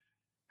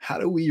how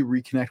do we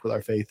reconnect with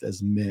our faith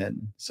as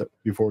men so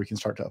before we can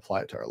start to apply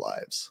it to our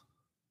lives?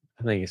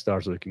 I think it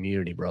starts with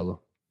community, brother.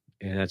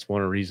 And that's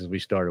one of the reasons we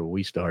started what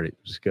we started,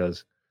 just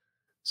because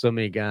so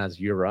many guys,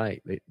 you're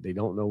right, they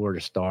don't know where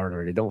to start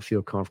or they don't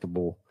feel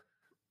comfortable.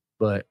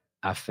 But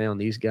I found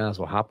these guys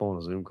will hop on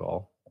a Zoom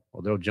call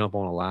or they'll jump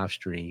on a live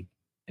stream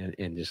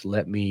and just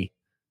let me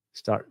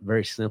start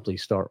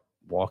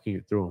walking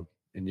it through them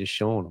and just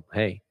showing them,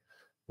 hey,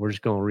 we're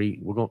just going to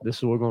read. This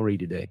is what we're going to read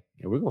today.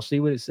 And we're going to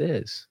see what it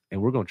says.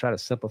 And we're going to try to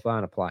simplify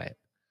and apply it.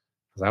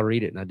 Because I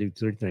read it and I do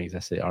three things. I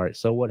say, all right,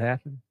 so what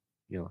happened?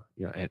 And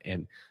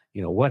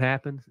what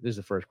happened? This is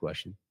the first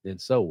question. Then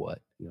so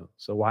what?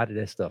 So why did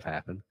that stuff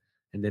happen?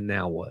 And then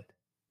now what?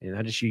 And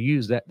I just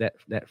use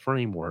that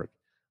framework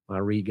when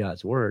I read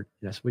God's word.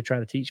 And that's what we try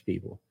to teach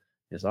people.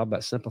 It's all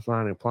about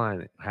simplifying and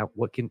applying it.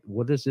 What can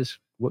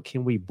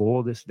we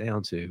boil this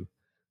down to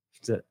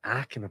that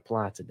I can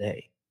apply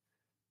today?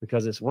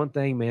 Because it's one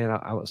thing, man.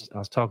 I was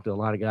talking to a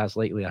lot of guys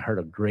lately. I heard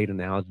a great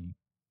analogy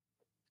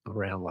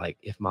around like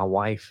if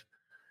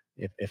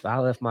I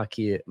left my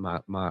kid,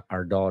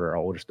 our daughter, our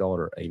oldest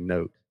daughter, a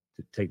note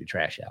to take the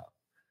trash out,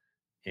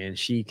 and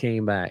she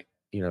came back,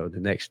 the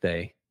next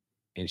day,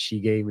 and she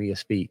gave me a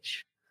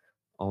speech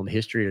on the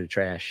history of the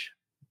trash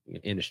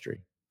industry,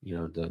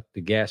 the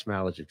gas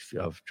mileage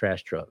of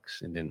trash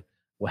trucks, and then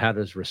how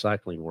does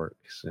recycling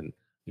works, and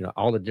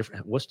all the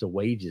different what's the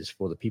wages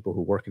for the people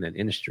who work in that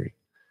industry.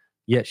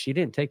 Yet she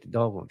didn't take the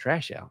doggone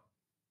trash out.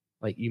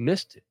 Like, you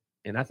missed it.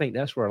 And I think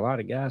that's where a lot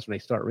of guys, when they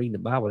start reading the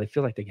Bible, they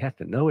feel like they have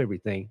to know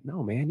everything.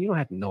 No, man, you don't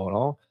have to know it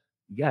all.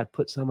 You got to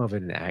put some of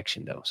it into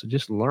action, though. So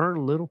just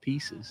learn little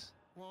pieces.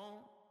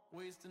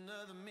 Here's the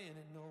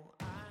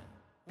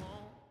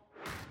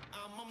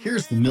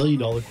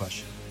 $1,000,000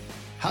 question.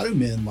 How do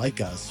men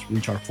like us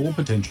reach our full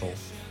potential,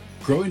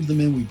 grow into the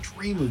men we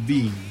dream of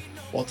being,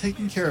 while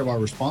taking care of our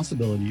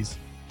responsibilities,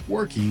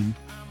 working,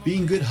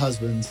 being good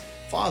husbands,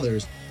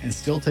 fathers, and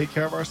still take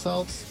care of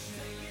ourselves?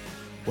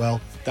 Well,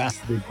 that's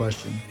the big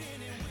question.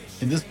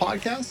 In this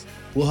podcast,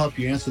 we'll help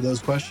you answer those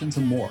questions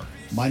and more.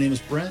 My name is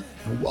Brent,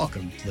 and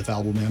welcome to the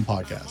Fallible Man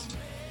Podcast.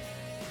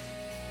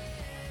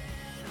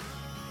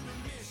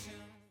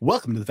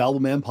 Welcome to the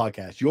Fallible Man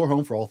Podcast, your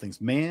home for all things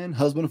man,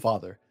 husband, and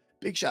father.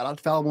 Big shout out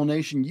to Fallible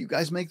Nation. You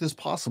guys make this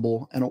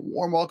possible, and a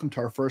warm welcome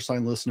to our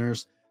first-time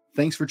listeners.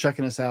 Thanks for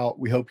checking us out.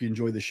 We hope you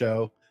enjoy the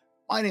show.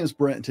 My name is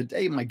Brent, and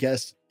today my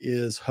guest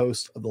is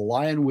host of the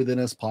Lion Within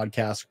Us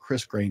podcast,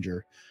 Chris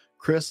Grainger.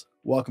 Chris,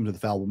 welcome to the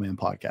Fallible Man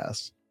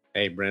Podcast.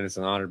 Hey, Brent, it's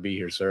an honor to be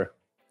here, sir.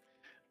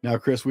 Now,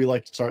 Chris, we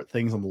like to start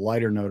things on the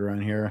lighter note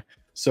around here.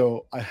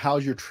 So,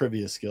 how's your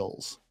trivia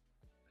skills?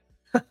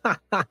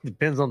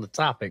 Depends on the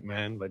topic,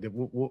 man, but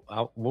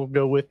we'll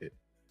go with it.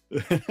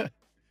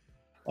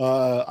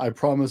 I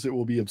promise it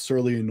will be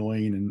absurdly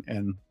annoying,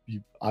 and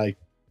I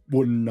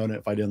wouldn't have known it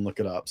if I didn't look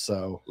it up.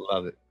 So,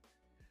 love it.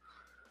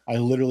 I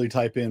literally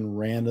type in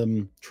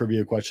random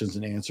trivia questions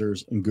and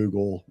answers in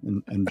Google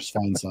and just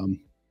find some.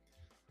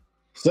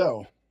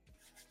 So,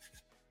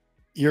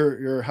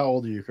 you're how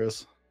old are you,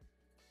 Chris?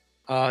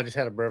 I just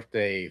had a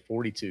birthday,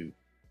 42.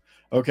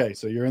 Okay,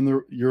 so you're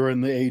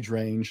in the age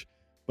range,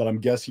 but I'm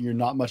guessing you're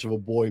not much of a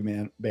boy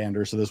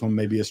bander, so this one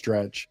may be a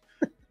stretch.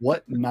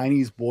 What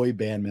 90s boy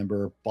band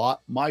member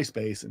bought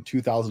MySpace in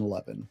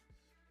 2011?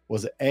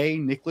 Was it A,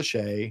 Nick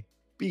Lachey,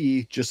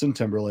 B, Justin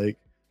Timberlake,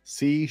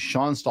 C,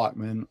 Sean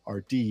Stockman,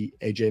 or D,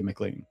 AJ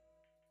McLean?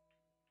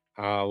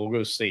 We'll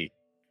go C.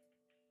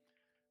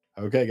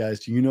 Okay, guys,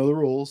 do you know the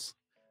rules?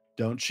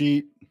 Don't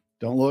cheat.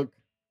 Don't look.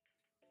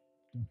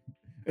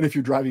 And if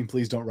you're driving,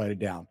 please don't write it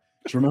down.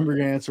 Just remember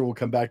your answer. We'll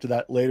come back to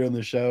that later in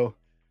the show.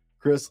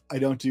 Chris, I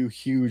don't do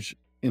huge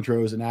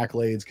intros and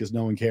accolades because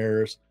no one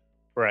cares.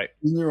 Right.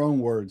 In your own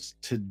words,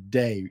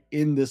 today,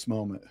 in this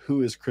moment,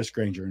 who is Chris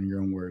Grainger in your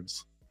own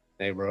words?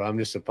 Hey, bro, I'm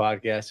just a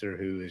podcaster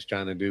who is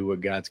trying to do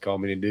what God's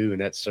called me to do,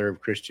 and that's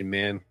serve Christian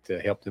men to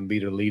help them be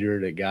the leader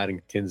that God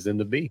intends them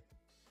to be.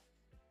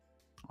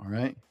 All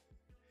right.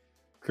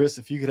 Chris,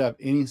 if you could have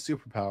any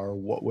superpower,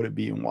 what would it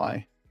be and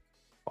why?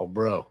 Oh,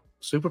 bro,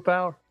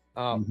 superpower?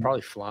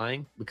 Probably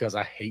flying, because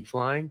I hate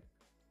flying.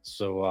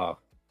 So,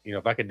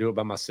 if I could do it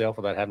by myself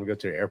without having to go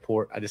to the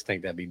airport, I just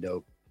think that'd be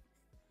dope.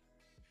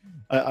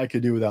 I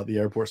could do without the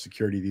airport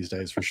security these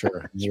days for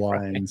sure. Lines.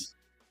 Right.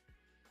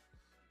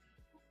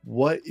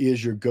 What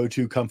is your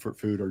go-to comfort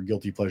food or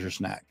guilty pleasure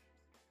snack?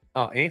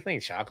 Oh, anything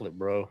chocolate,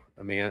 bro.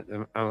 I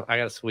mean, I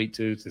got a sweet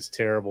tooth. It's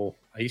terrible.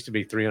 I used to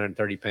be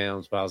 330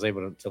 pounds, but I was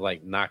able to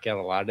like knock out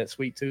a lot of that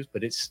sweet tooth,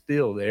 but it's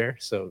still there.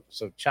 So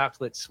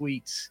chocolate,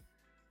 sweets,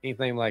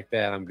 anything like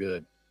that, I'm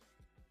good.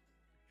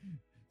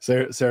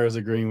 Sarah's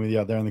agreeing with you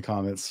out there in the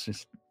comments.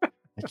 Just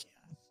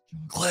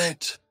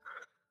chocolate.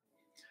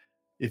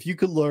 If you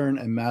could learn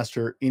and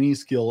master any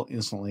skill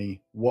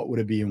instantly, what would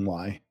it be and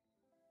why?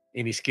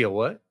 Any skill,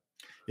 what?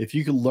 If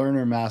you could learn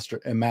or master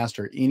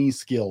any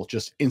skill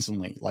just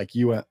instantly, like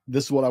you went,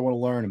 this is what I want to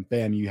learn, and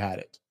bam, you had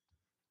it.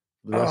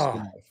 The rest of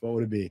your life, what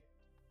would it be?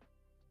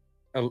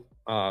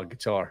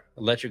 Guitar,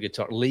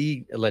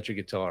 lead electric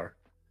guitar,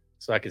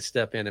 so I could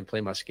step in and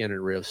play my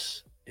Skinner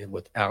riffs and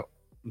without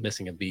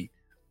missing a beat.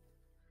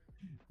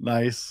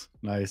 Nice,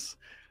 nice.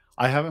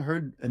 I haven't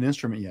heard an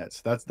instrument yet.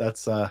 So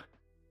that's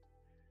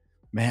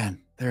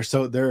man,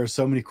 there are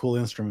so many cool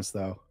instruments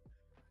though.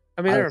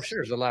 I mean, I I'm sure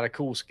there's a lot of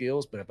cool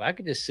skills, but if I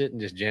could just sit and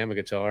just jam a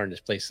guitar and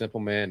just play Simple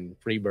Man and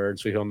Freebird,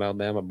 Sweet Home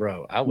Alabama,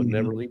 bro, I would Mhm.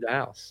 never leave the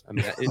house. I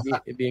mean,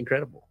 it'd be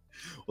incredible.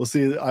 Well,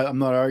 see, I'm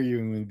not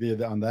arguing with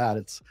you on that.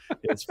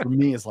 It's for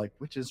me, it's like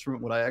which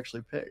instrument would I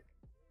actually pick?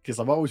 Because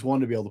I've always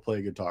wanted to be able to play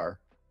a guitar,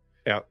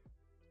 Yeah.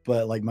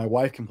 but like my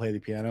wife can play the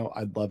piano.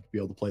 I'd love to be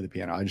able to play the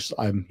piano.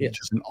 I'm Yeah.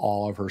 just in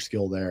awe of her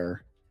skill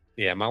there.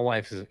 Yeah, my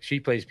wife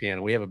she plays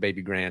piano. We have a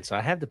baby grand, so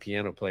I have the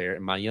piano player,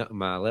 and my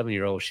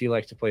 11-year-old she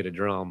likes to play the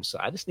drums. So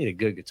I just need a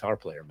good guitar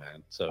player,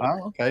 man. So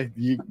Oh, okay.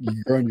 You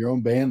growing your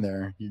own band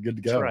there. You're good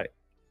to that's go. right,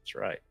 that's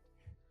right.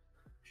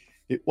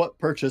 What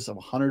purchase of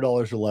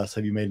 $100 or less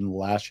have you made in the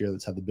last year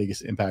that's had the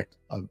biggest impact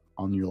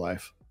on your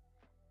life?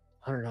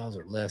 $100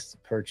 or less to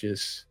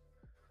purchase.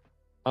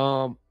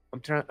 I'm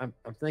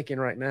thinking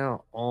right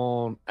now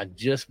on. I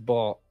just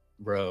bought,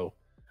 bro,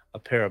 a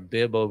pair of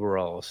bib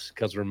overalls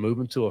because we're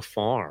moving to a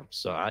farm.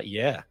 So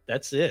yeah,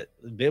 that's it.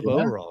 Bib Yeah,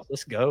 overalls.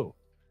 Let's go.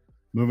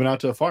 moving out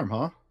to a farm,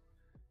 huh?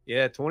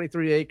 Yeah,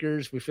 23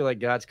 acres. We feel like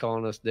God's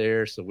calling us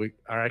there. So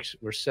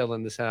we're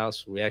selling this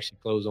house. We actually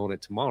close on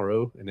it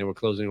tomorrow, and then we're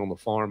closing on the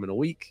farm in a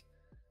week.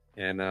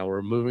 And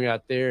we're moving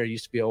out there. It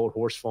used to be an old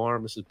horse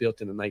farm. This was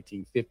built in the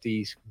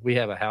 1950s. We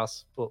have a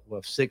house full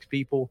of 6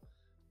 people.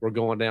 We're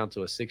going down to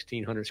a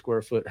 1,600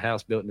 square foot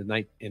house built in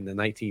the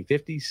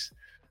 1950s.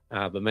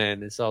 But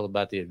man, it's all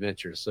about the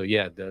adventure. So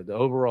yeah, the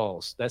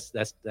overalls. That's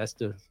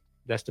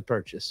the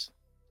purchase.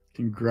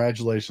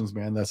 Congratulations,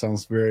 man. That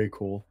sounds very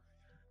cool.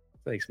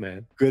 Thanks,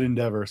 man. Good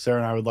endeavor. Sarah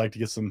and I would like to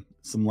get some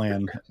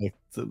land. Like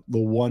the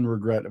one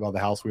regret about the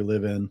house we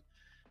live in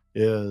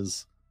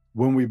is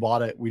when we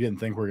bought it, we didn't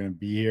think we are going to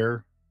be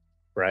here.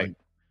 Right. Like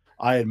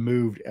I had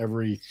moved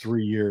every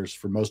 3 years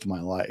for most of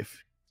my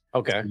life.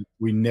 Okay. So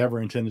we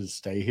never intended to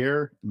stay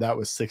here. That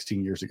was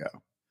 16 years ago.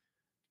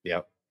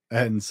 Yep.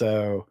 And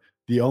so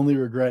the only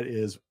regret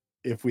is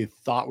if we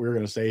thought we were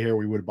going to stay here,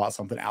 we would have bought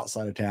something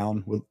outside of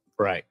town with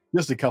Right.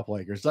 just a couple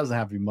acres. Doesn't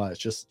have to be much,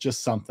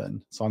 just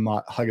something. So I'm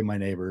not hugging my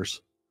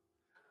neighbors.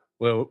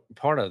 Well,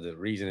 part of the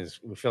reason is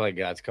we feel like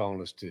God's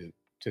calling us to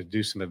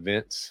do some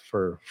events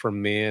for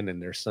men and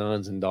their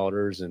sons and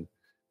daughters. And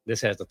this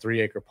has a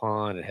 3-acre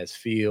pond. It has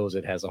fields.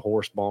 It has a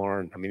horse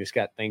barn. I mean, it's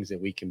got things that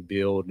we can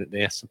build. And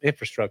there's some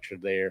infrastructure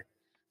there,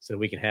 so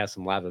we can have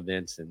some live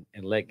events and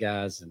let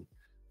guys and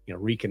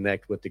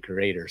reconnect with the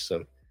creator.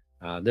 So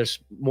there's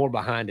more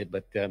behind it,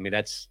 but I mean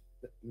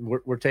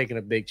we're taking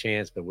a big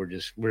chance, but we're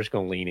just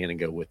going to lean in and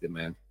go with it,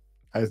 man.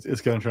 It's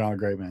going to turn out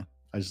great, man.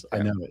 I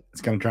know it. It's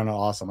going to turn out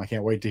awesome. I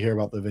can't wait to hear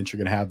about the event you're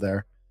going to have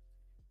there.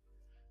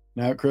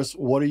 Now, Chris,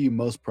 what are you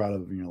most proud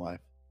of in your life?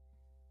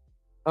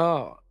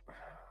 Oh,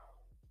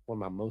 what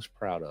am I most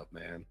proud of,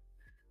 man?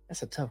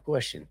 That's a tough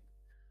question.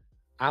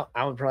 I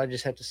would probably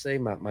just have to say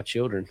my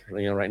children.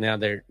 Right now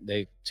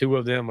they 2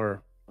 of them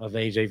are of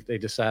age. They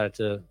decided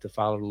to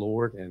follow the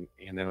Lord, and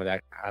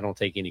that I don't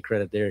take any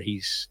credit there.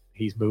 He's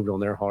moved on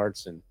their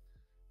hearts. And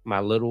my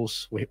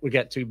littles, we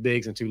got 2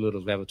 bigs and 2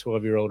 littles. We have a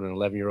 12-year-old and an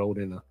 11-year-old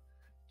and a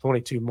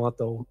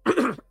 22-month-old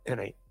and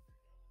a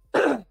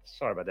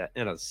sorry about that,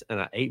 and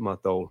an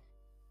 8-month-old.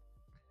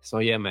 So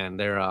yeah, man,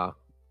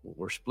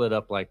 we're split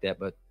up like that,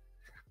 but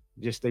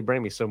just they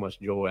bring me so much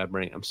joy.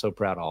 I'm so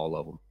proud of all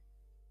of them.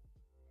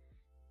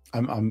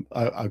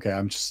 Okay.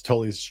 I'm just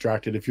totally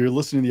distracted. If you're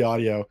listening to the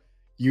audio,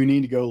 you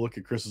need to go look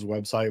at Chris's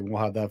website, and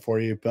we'll have that for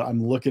you. But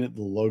I'm looking at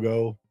the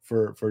logo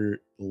for the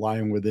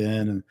Lion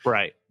Within and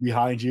Right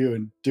behind you,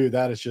 and dude,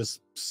 that is just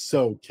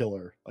so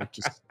killer. Like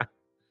just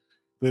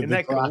Isn't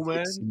that cool,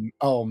 man?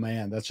 Oh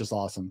man, that's just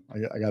awesome.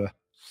 I gotta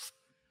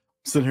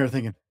sitting here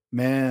thinking,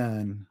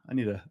 man, I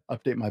need to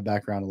update my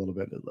background a little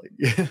bit.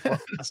 Well,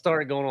 I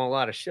started going on a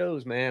lot of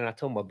shows, man. I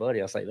told my buddy,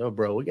 I was like, "Oh,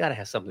 bro, we got to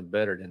have something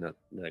better than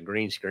a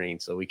green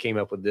screen." So we came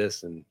up with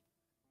this, and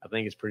I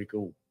think it's pretty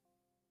cool.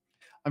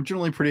 I'm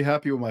generally pretty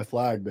happy with my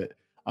flag, but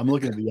I'm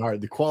looking at the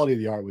art. The quality of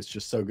the art was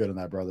just so good on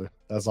that, brother.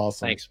 That's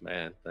awesome. Thanks,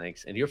 man.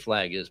 Thanks. And your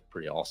flag is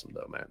pretty awesome,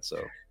 though, man.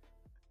 So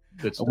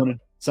good I stuff. wanted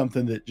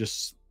something that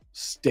just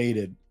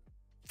stated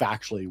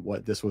factually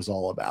what this was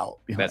all about.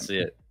 That's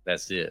it.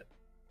 That's it.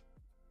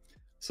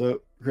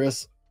 So,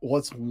 Chris,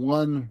 what's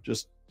one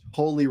just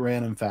totally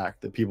random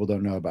fact that people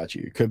don't know about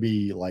you? It could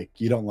be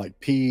like you don't like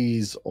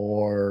peas,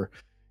 or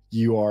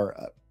you are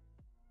a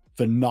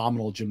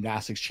phenomenal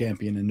gymnastics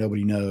champion and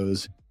nobody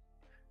knows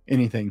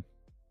anything.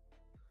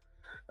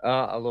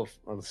 I'll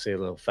say a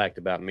little fact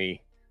about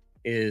me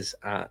is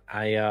I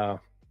have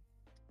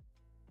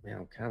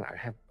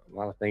a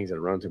lot of things that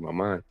run through my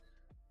mind.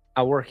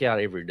 I work out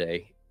every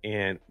day,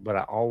 but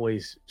I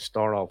always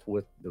start off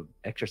with the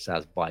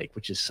exercise bike,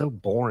 which is so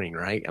boring,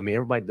 right? I mean,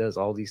 everybody does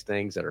all these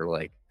things that are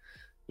like,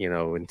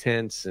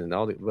 intense and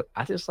but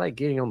I just like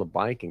getting on the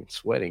bike and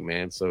sweating,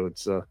 man. So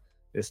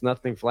it's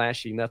nothing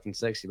flashy, nothing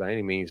sexy by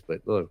any means,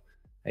 but look,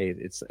 hey,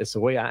 it's the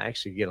way I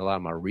actually get a lot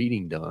of my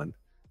reading done.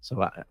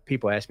 So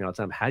people ask me all the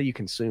time, how do you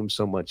consume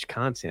so much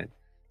content?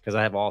 because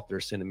I have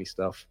authors sending me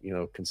stuff,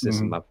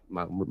 consistent.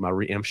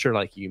 I'm sure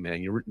like you,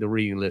 man, the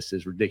reading list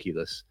is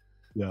ridiculous.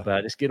 Yeah. But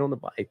I just get on the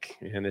bike,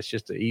 and it's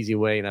just an easy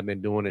way. And I've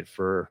been doing it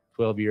for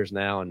 12 years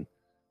now, and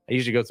I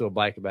usually go through a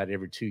bike about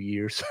every 2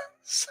 years.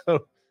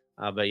 So,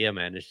 but yeah,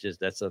 man, it's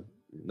just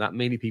not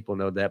many people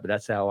know that, but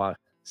that's how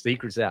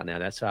secrets out now.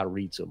 That's how I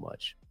read so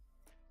much.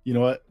 You know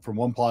what? From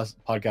one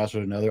podcast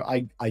to another,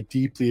 I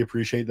deeply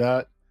appreciate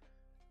that,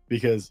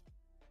 because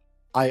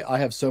I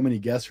have so many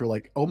guests who are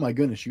like, "Oh my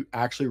goodness, you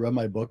actually read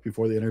my book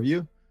before the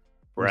interview?"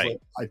 Right.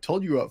 Like, I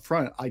told you up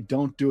front, I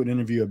don't do an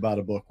interview about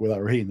a book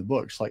without reading the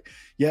book. It's like,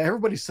 yeah,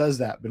 everybody says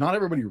that, but not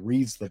everybody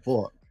reads the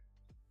book.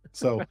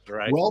 So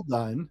right. Well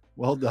done.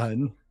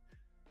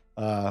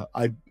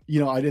 I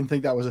didn't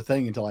think that was a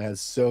thing until I had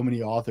so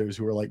many authors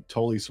who were like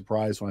totally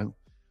surprised when I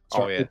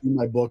started opening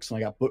my books and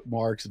I got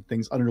bookmarks and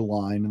things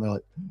underlined, and they're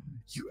like,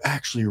 "You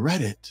actually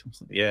read it?"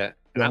 Like, yeah.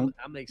 I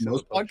make some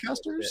most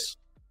podcasters,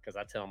 because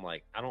I tell them,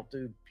 like, I don't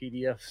do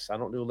PDFs, I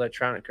don't do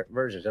electronic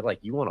versions. They're like,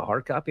 "You want a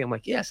hard copy?" I'm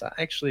like, "Yes, I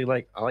actually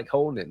I like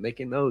holding it,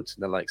 making notes."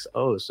 And they're like,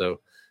 "Oh, so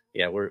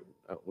yeah,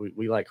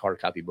 we like hard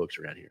copy books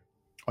around here."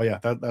 Oh yeah,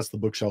 that's the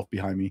bookshelf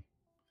behind me.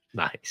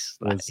 Nice.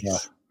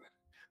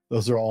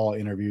 Those are all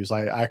interviews.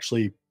 I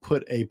actually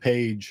put a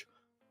page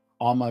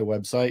on my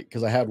website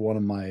because I had one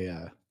of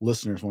my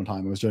listeners one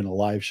time. I was doing a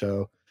live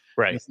show.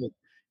 Right. Said,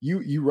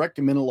 you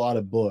recommend a lot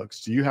of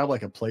books. Do you have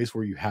like a place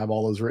where you have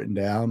all those written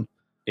down?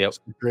 Yep.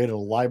 So I created a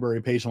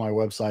library page on my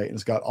website, and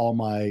it's got all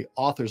my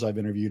authors I've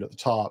interviewed at the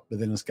top, but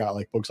then it's got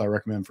like books I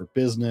recommend for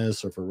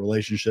business or for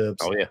relationships.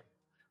 Oh yeah.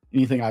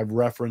 Anything I've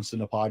referenced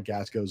in a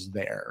podcast goes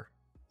there.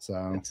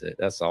 So that's it.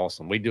 That's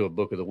awesome. We do a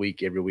book of the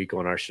week every week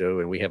on our show,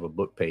 and we have a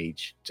book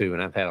page too.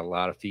 And I've had a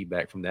lot of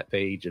feedback from that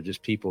page of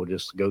just people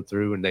just go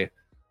through and they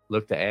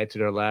look to add to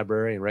their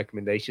library and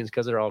recommendations,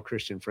 because they're all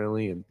Christian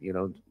friendly and,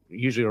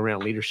 usually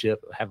around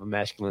leadership, have a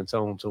masculine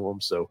tone to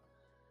them. So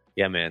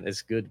yeah, man,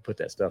 it's good to put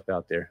that stuff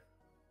out there.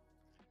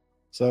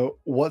 So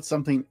what's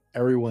something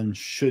everyone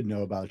should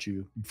know about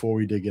you before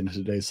we dig into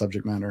today's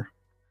subject matter?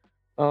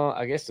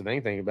 I guess the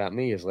main thing about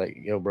me is like,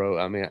 bro,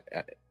 I mean,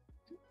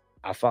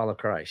 I follow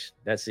Christ.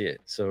 That's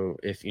it. So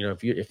if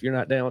you're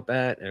not down with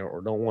that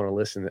or don't want to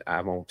listen,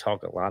 I'm going to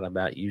talk a lot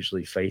about,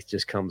 usually faith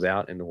just comes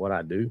out into what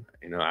I do.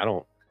 I'm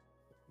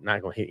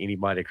not going to hit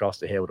anybody across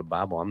the head with a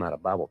Bible. I'm not a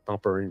Bible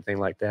thumper or anything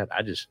like that.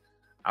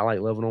 I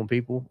like loving on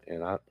people,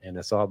 and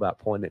it's all about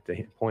pointing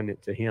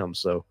it to him.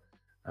 So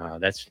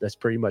that's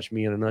pretty much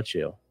me in a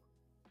nutshell.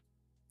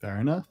 Fair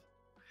enough.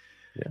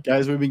 Yeah.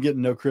 Guys, we've been getting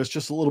to know Chris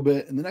just a little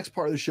bit. In the next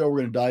part of the show, we're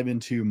going to dive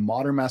into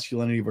modern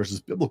masculinity versus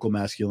biblical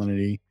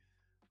masculinity.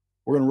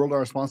 We're going to roll to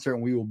our sponsor,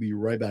 and we will be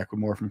right back with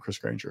more from Chris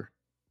Grainger.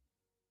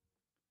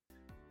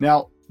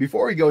 Now,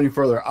 before we go any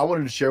further, I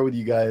wanted to share with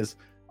you guys,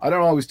 I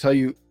don't always tell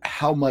you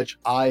how much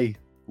I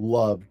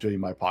love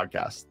doing my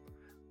podcast.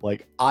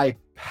 Like, I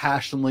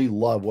passionately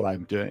love what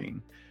I'm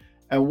doing.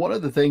 And one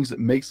of the things that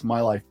makes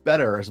my life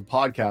better as a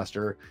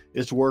podcaster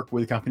is to work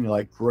with a company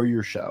like Grow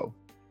Your Show.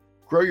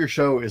 Grow Your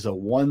Show is a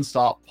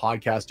one-stop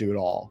podcast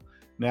do-it-all.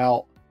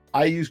 Now,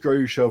 I use Grow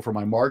Your Show for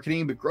my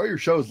marketing, but Grow Your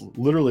Show is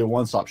literally a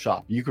one-stop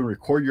shop. You can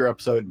record your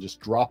episode and just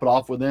drop it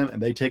off with them,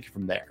 and they take it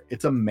from there.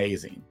 It's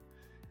amazing.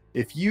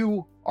 If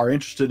you are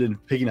interested in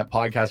picking up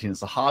podcasting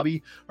as a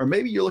hobby, or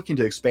maybe you're looking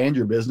to expand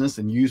your business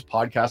and use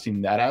podcasting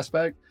in that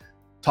aspect,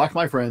 talk to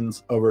my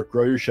friends over at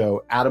Grow Your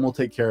Show. Adam will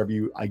take care of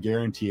you. I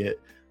guarantee it.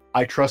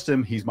 I trust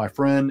him. He's my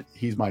friend.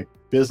 He's my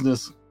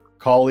business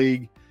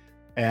colleague,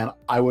 and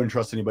I wouldn't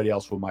trust anybody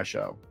else with my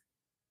show.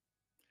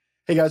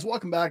 Hey guys,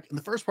 welcome back. In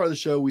the first part of the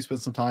show, we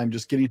spent some time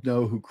just getting to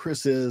know who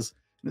Chris is.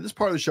 And in this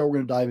part of the show, we're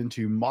going to dive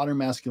into modern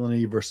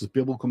masculinity versus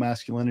biblical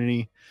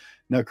masculinity.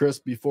 Now, Chris,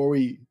 before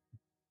we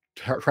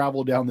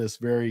travel down this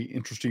very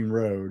interesting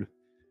road,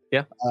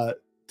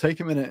 take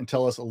a minute and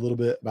tell us a little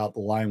bit about the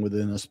line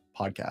within this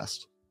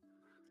podcast.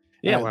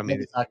 Yeah, well, I mean,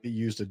 the fact that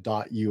you used a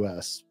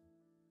 .us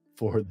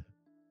to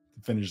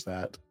finish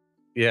that.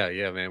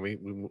 Yeah, man.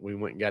 We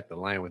went and got the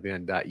line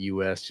within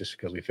 .us just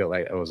because we felt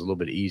like it was a little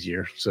bit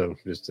easier. So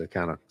just to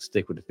kind of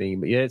stick with the theme.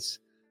 But yeah, it's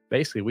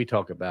basically, we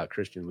talk about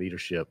Christian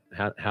leadership,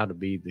 how to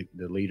be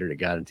the leader that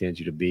God intends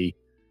you to be.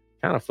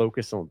 Kind of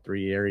focus on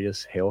 3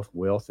 areas: health,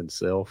 wealth, and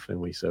self. And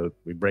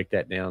we break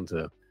that down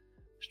to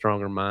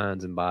stronger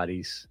minds and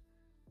bodies,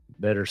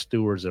 better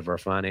stewards of our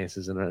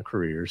finances and our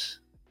careers,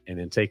 and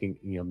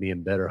then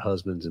being better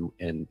husbands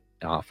and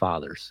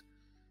fathers.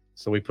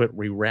 So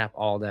we wrap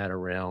all that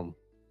around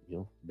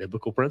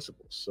biblical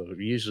principles. So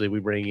usually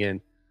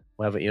we'll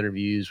have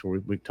interviews where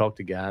we talk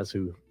to guys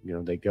who,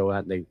 they go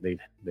out and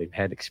they've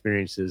had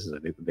experiences,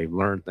 they've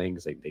learned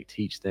things, they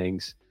teach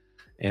things,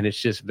 and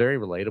it's just very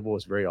relatable.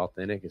 It's very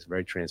authentic. It's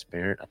very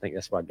transparent. I think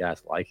that's why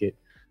guys like it.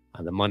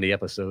 The Monday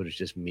episode is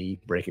just me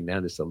breaking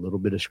down just a little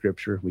bit of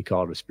scripture. We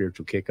call it a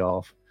spiritual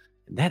kickoff.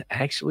 And that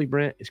actually,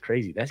 Brent, is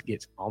crazy. That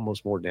gets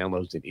almost more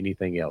downloads than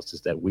anything else.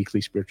 It's that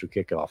weekly spiritual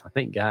kickoff. I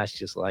think guys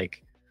just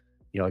like,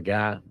 a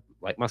guy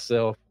like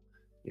myself,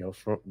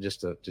 from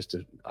just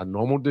a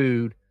normal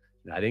dude.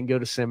 I didn't go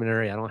to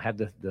seminary. I don't have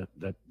the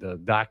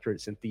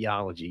doctorates in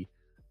theology,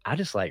 I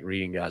just like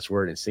reading God's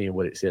word and seeing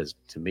what it says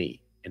to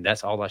me. And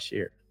that's all I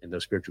share in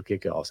those spiritual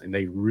kickoffs. And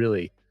they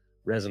really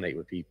resonate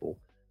with people.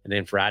 And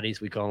then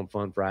Fridays, we call them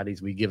Fun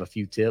Fridays. We give a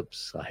few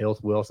tips, a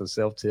health, wealth, and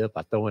self tip.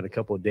 I throw in a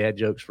couple of dad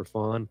jokes for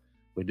fun.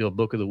 We do a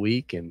book of the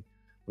week, and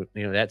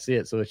that's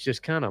it. So it's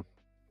just kind of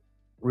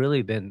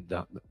really been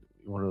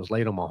when it was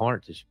laid on my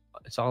heart.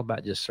 It's all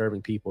about just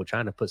serving people,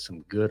 trying to put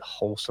some good,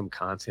 wholesome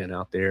content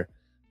out there,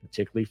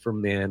 particularly for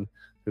men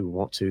who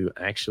want to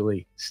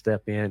actually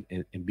step in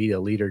and be a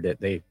leader that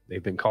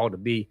they've been called to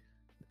be.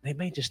 They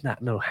may just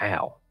not know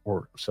how.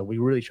 Or so we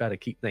really try to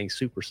keep things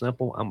super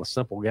simple. I'm a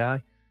simple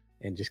guy,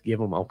 and just give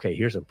them, okay,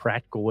 here's some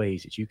practical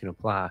ways that you can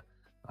apply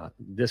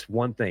this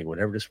one thing,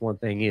 whatever this one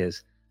thing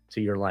is,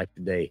 to your life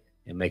today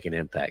and make an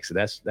impact. So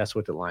that's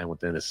what the Line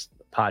Within Us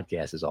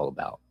podcast is all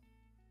about.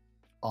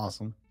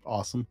 Awesome.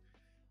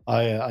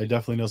 I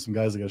definitely know some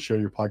guys I got to share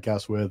your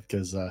podcast with,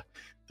 because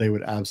they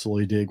would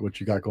absolutely dig what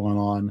you got going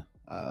on.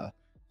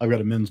 I've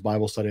got a men's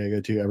Bible study I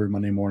go to every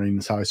Monday morning.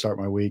 That's how I start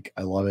my week.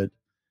 I love it.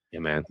 Yeah,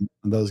 man.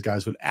 And those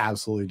guys would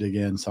absolutely dig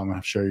in. So I'm going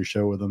to share your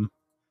show with them.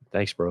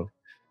 Thanks, bro.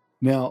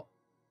 Now,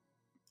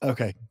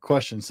 okay,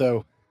 question.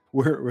 So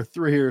we're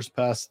 3 years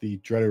past the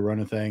dreaded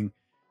Rona thing,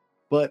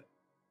 but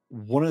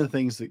one of the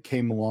things that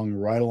came along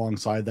right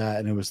alongside that,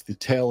 and it was the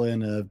tail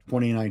end of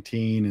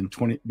 2019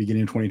 and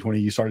beginning of 2020,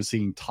 you started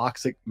seeing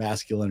toxic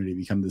masculinity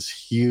become this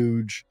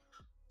huge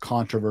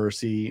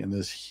controversy and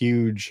this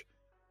huge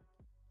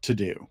to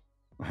do,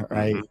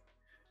 right?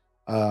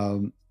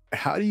 Mm-hmm.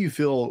 How do you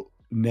feel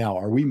now?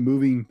 Are we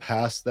moving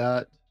past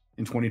that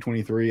in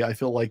 2023? I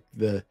feel like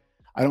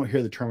I don't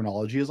hear the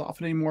terminology as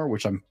often anymore,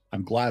 which I'm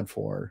glad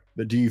for.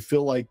 But do you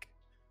feel like,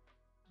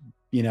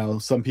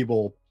 some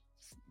people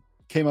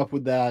came up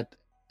with that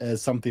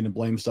as something to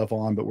blame stuff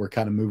on, but we're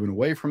kind of moving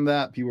away from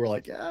that? People are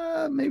like,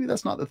 yeah, maybe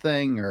that's not the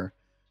thing. Or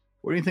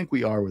what do you think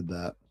we are with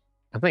that?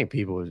 I think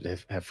people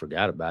have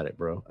forgot about it,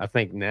 bro. I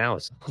think now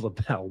it's all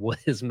about what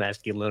is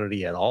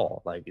masculinity at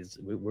all. Like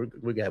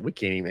we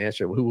can't even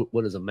answer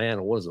what is a man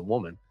or what is a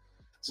woman.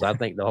 So I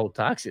think the whole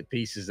toxic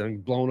piece is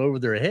blown over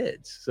their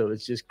heads. So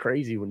it's just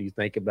crazy when you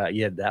think about,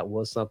 that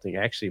was something.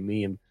 Actually,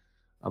 me and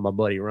my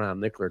buddy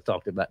Ryan Nickler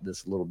talked about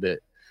this a little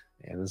bit,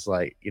 and it's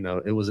like,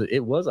 it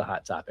was a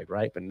hot topic,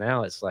 right? But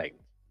now it's like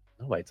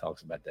nobody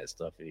talks about that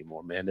stuff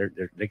anymore, man.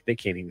 They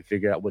can't even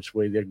figure out which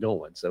way they're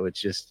going. So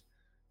it's just,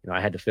 I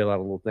had to fill out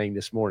a little thing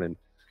this morning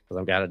because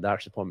I've got a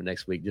doctor's appointment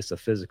next week, just a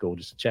physical,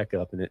 just a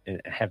checkup,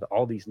 and have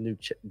all these new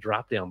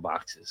drop down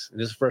boxes. And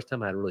this is the first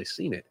time I'd really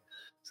seen it.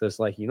 So it's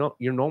like, your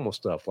normal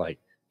stuff, like,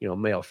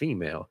 male,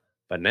 female,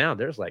 but now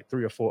there's like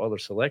 3 or 4 other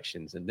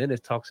selections. And then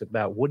it talks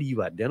about, what do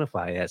you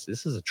identify as?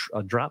 This is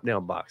a drop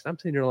down box. I'm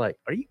sitting there like,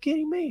 are you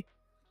kidding me?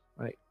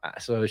 Right.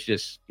 So it's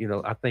just,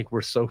 I think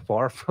we're so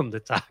far from the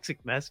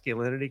toxic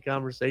masculinity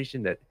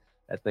conversation that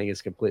thing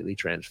is completely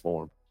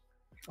transformed.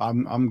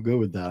 I'm good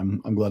with that.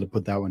 I'm glad to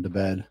put that one to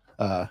bed.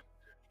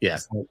 Yeah,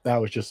 so that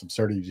was just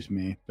absurdity to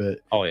me. But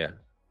oh yeah,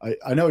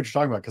 I know what you're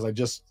talking about,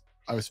 because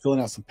I was filling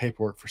out some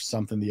paperwork for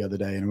something the other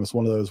day, and it was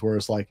one of those where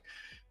it's like,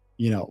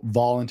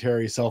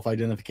 voluntary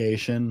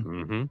self-identification,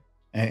 mm-hmm.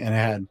 and it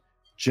had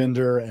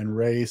gender and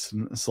race,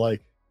 and it's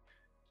like,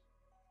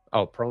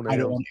 oh, pronouns. I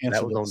don't want to answer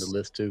that was this. on the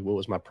list too. What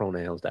was my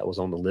pronouns? That was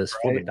on the list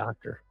for the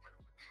doctor.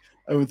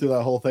 I went through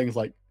that whole thing. It's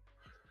like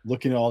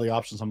looking at all the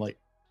options. I'm like,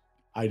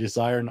 I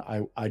desire and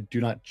I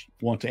do not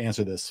want to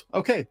answer this.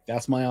 Okay,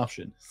 that's my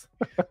option.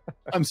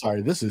 I'm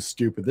sorry, this is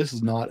stupid. This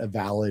is not a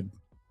valid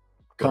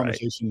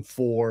conversation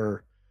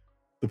for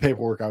the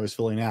paperwork I was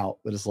filling out.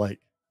 But it's like,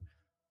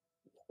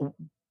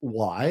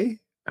 why?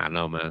 I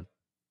know, man.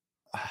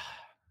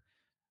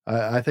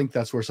 I think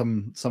that's where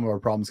some of our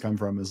problems come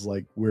from, is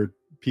like, where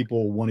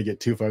people want to get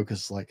too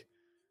focused. Like,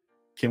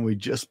 can we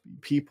just be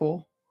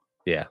people?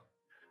 Yeah.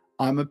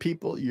 I'm a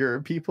people, you're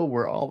a people,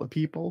 we're all the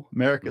people.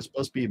 America's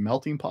supposed to be a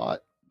melting pot.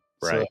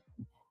 Right.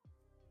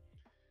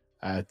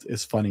 So,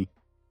 it's funny.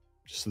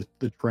 Just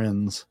the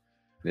trends.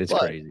 It's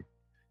crazy.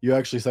 You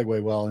actually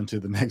segue well into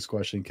the next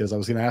question, because I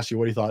was going to ask you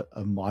what you thought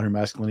of modern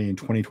masculinity in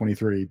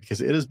 2023,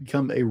 because it has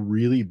become a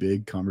really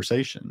big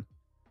conversation.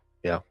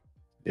 Yeah.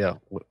 Yeah.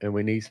 And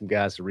we need some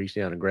guys to reach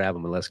down and grab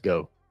them and let's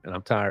go. And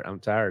I'm tired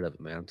of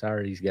it, man. I'm tired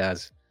of these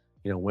guys,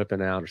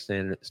 whipping out or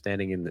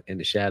standing in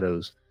the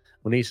shadows.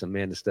 We need some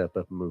men to step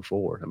up and move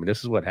forward. I mean, this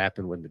is what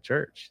happened with the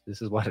church.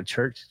 This is why the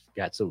church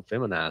got so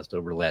feminized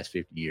over the last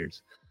 50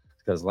 years,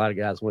 because a lot of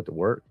guys went to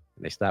work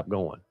and they stopped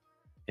going.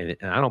 And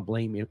I don't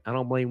blame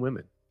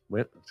women,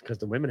 because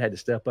the women had to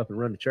step up and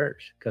run the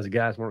church because the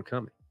guys weren't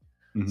coming.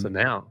 Mm-hmm. So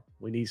now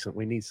we need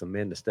some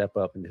men to step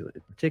up,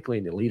 particularly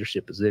in the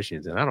leadership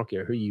positions. And I don't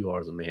care who you are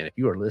as a man. If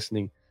you are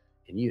listening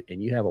and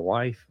you have a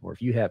wife, or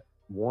if you have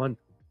one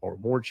or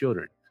more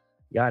children,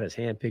 God has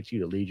handpicked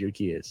you to lead your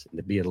kids and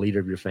to be a leader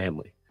of your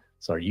family.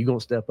 So are you going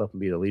to step up and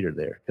be the leader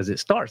there? Because it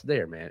starts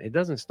there, man. It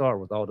doesn't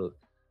start with all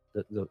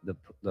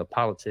the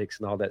politics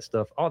and all that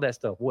stuff,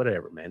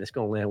 whatever, man. It's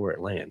going to land where it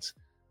lands.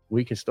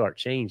 We can start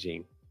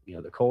changing,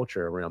 the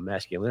culture around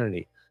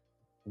masculinity,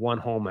 one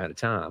home at a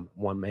time,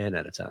 one man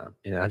at a time.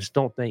 And I just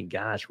don't think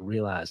guys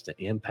realize the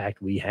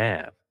impact we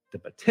have the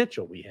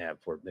potential we have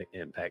for big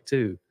impact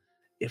too,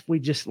 if we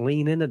just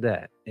lean into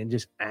that and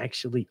just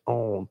actually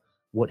own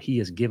what he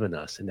has given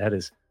us, and that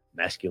is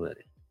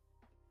masculinity.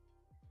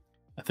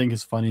 I think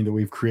it's funny that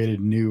we've created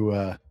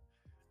new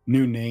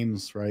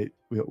names, right?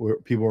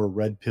 People are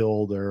red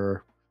pilled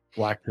or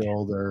black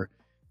pilled, or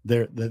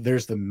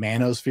there's the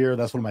manosphere.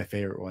 That's one of my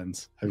favorite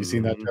ones. Have you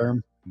seen that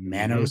term?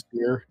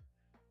 Manosphere.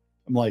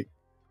 I'm like,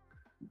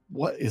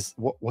 what's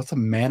a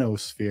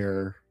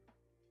manosphere?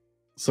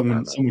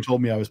 Someone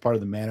told me I was part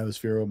of the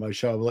manosphere on my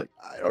show. I'm like,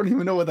 I don't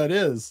even know what that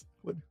is.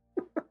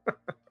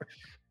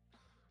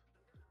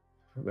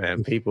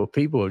 Man, people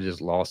have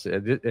just lost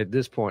it at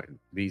this point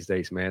these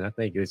days, man. I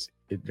think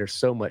there's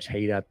so much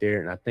hate out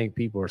there, and I think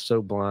people are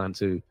so blind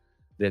to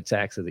the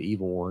attacks of the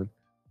evil one,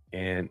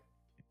 and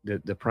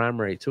the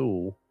primary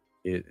tool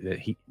that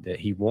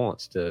he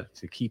wants to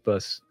keep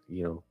us,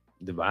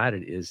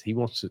 divided, is he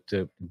wants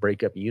to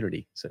break up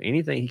unity. So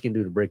anything he can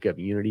do to break up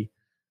unity,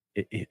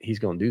 he's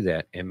going to do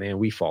that. And man,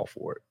 we fall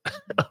for it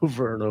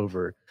over and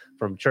over,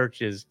 from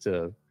churches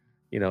to,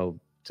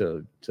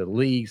 to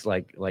leagues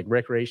like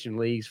recreation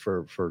leagues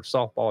for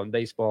softball and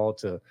baseball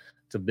to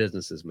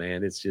businesses,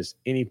 man. It's just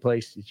any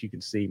place that you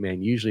can see,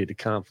 man. Usually the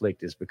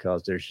conflict is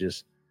because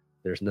there's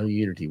no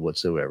unity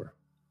whatsoever.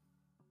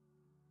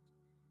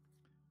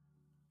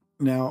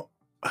 Now,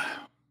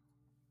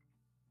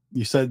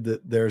 you said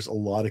that there's a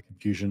lot of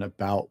confusion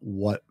about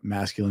what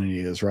masculinity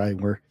is, right?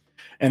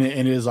 And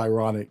it is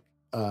ironic,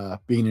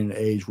 being in an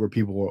age where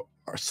people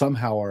are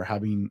somehow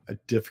having a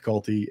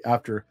difficulty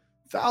after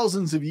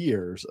thousands of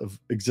years of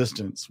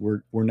existence.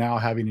 We're now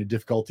having a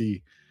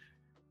difficulty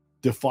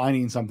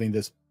defining something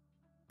that's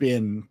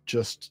been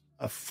just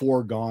a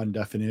foregone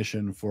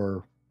definition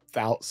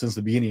since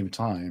the beginning of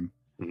time.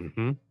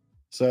 Mm-hmm.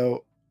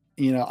 So,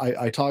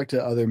 I talk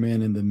to other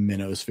men in the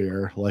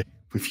manosphere, like,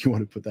 if you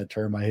want to put that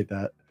term. I hate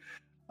that.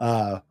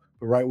 But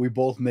right, we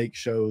both make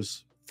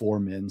shows for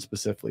men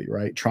specifically,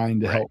 right? Trying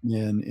to help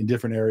men in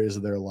different areas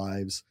of their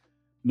lives,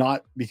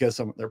 not because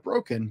they're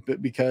broken,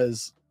 but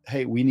because,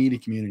 hey, we need a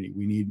community.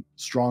 We need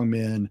strong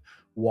men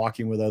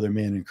walking with other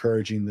men,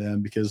 encouraging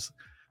them, because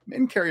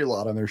men carry a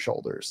lot on their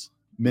shoulders.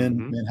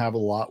 Men have a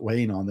lot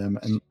weighing on them,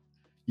 and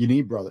you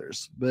need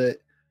brothers. But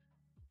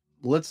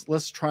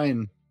let's try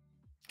and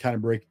kind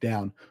of break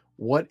down,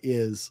 what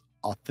is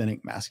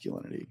authentic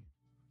masculinity?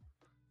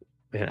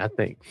 Man, I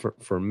think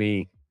for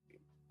me,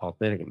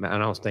 authentic, and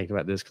I was thinking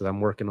about this because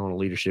I'm working on a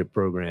leadership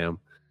program,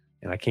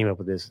 and I came up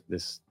with this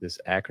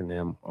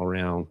acronym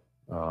around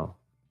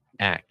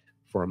ACT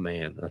for a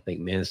man. I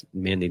think men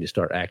need to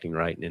start acting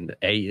right, and the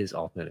A is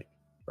authentic,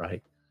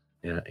 right?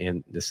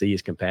 And the C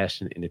is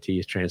compassion, and the T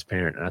is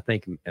transparent. And I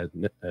think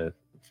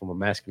from a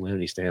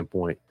masculinity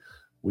standpoint,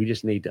 we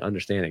just need to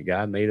understand that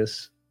God made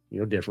us,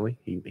 differently.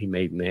 He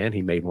made man,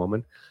 he made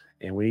woman,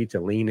 and we need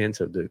to lean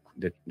into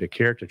the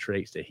character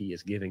traits that he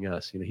is giving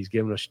us. He's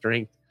given us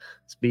strength,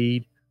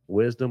 speed,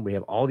 wisdom. We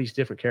have all these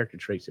different character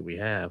traits that we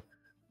have.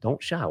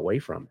 Don't shy away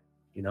from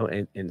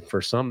it. And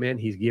for some men,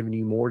 he's giving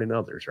you more than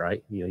others,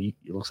 right? It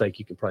looks like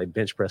you can probably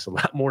bench press a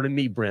lot more than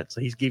me, Brent.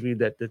 So he's giving you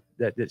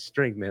that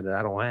strength, man, that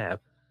I don't have.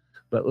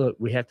 But look,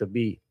 we have to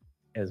be,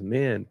 as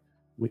men,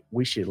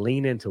 we should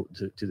lean into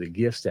the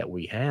gifts that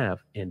we have,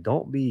 and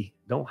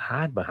don't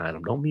hide behind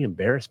them. Don't be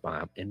embarrassed by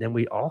them. And then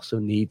we also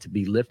need to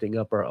be lifting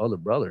up our other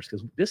brothers,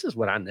 because this is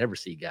what I never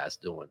see guys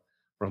doing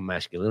from a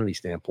masculinity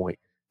standpoint.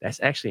 That's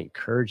actually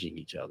encouraging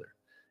each other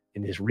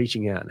and just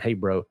reaching out and, hey,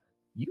 bro,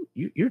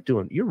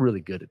 you're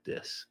really good at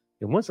this.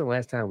 And when's the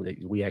last time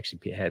we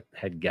actually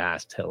had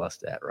guys tell us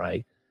that,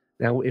 right?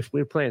 Now, if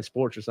we're playing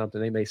sports or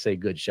something, they may say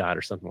good shot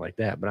or something like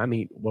that. But I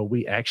mean,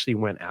 we actually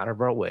went out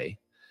of our way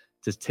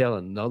to tell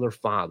another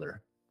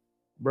father,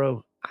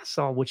 bro, I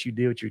saw what you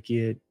did with your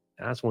kid.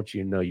 I just want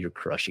you to know you're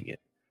crushing it.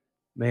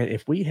 Man,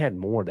 if we had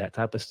more of that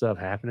type of stuff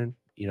happening,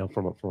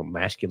 from a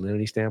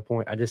masculinity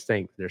standpoint, I just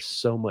think there's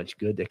so much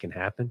good that can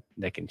happen,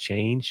 that can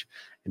change,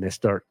 and then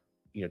start,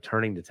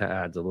 turning the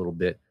tides a little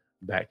bit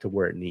back to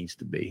where it needs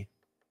to be.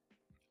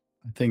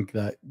 I think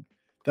that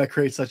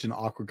creates such an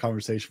awkward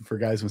conversation for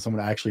guys when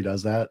someone actually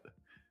does that.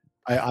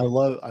 I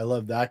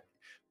love that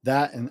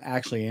and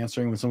actually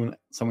answering when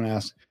someone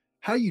asks,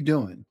 how you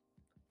doing?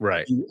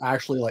 Right. You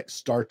actually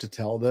start to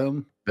tell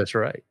them. That's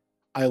right.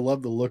 I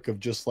love the look of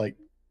just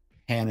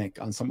panic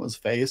on someone's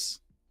face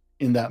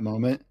in that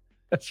moment.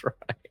 That's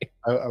right.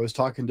 I was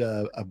talking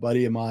to a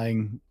buddy of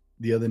mine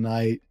the other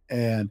night,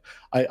 and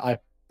I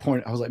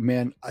was like,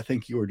 man, I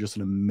think you are just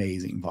an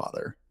amazing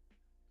father.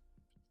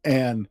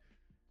 And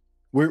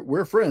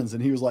we're friends.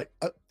 And he was like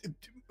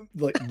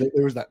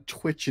there was that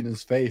twitch in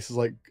his face. It's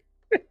like,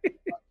 I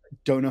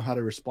don't know how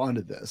to respond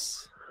to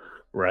this.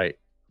 Right.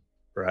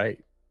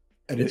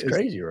 And it's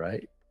crazy,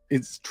 right?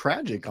 It's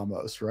tragic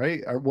almost,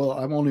 right? Well,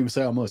 I won't even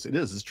say almost.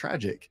 It's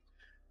tragic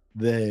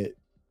that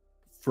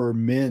for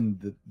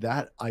men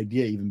that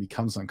idea even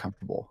becomes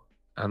uncomfortable.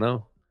 I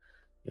know.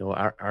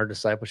 Our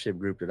discipleship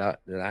group that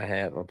I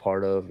have a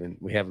part of, and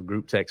we have a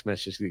group text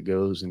message that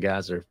goes, and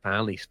guys are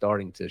finally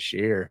starting to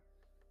share,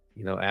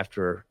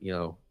 after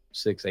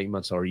 6-8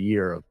 months or a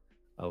year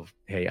of,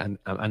 hey,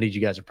 I need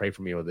you guys to pray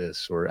for me with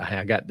this, or hey,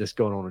 I got this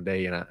going on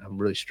today and I'm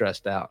really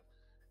stressed out.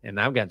 And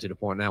I've gotten to the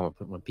point now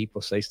when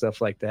people say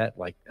stuff like that,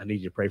 like, I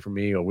need you to pray for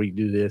me or we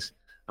do this,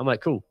 I'm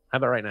like, cool, how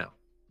about right now?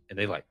 And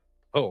they like,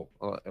 oh,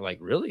 like,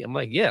 really? I'm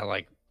like, yeah,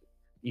 like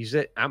you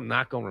said, I'm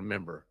not going to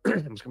remember. I'm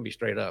just going to be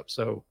straight up.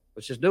 So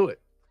let's just do it.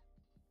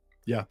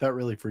 Yeah, that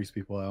really freaks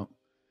people out.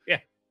 Yeah.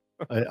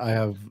 I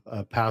have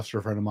a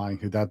pastor friend of mine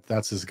who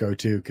that's his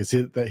go-to, because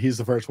he's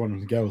the first one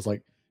to go. Is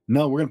like,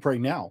 no, we're gonna pray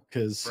now,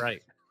 because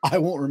Right. I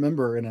won't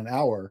remember in an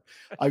hour.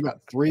 I've got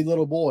 3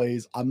 little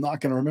boys. I'm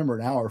not gonna remember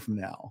an hour from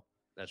now.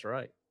 That's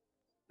right.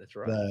 That's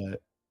right.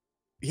 But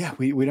yeah,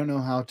 we don't know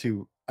how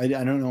to. I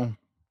don't know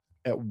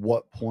at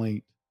what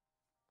point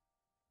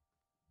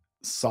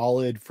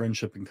solid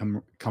friendship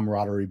and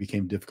camaraderie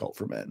became difficult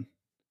for men.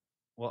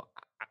 Well,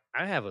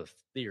 I have a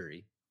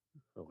theory.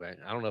 Okay.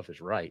 I don't know if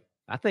it's right.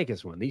 I think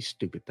it's when these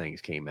stupid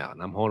things came out,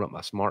 and I'm holding up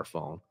my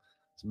smartphone.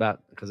 It's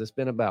about, because it's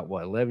been about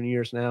what, 11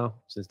 years now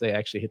since they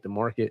actually hit the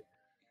market.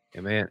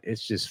 And man,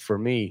 it's just, for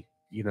me,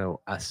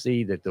 I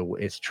see that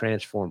it's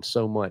transformed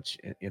so much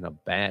in a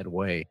bad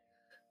way,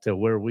 to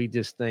where we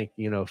just think,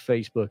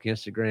 Facebook,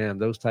 Instagram,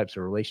 those types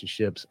of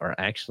relationships are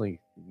actually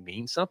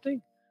mean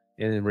something.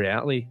 And in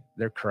reality,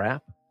 they're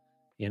crap.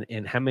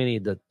 And how many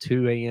of the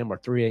 2 a.m. or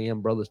 3 a.m.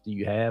 brothers do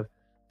you have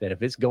that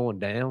if it's going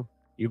down,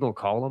 you're going to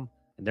call them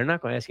and they're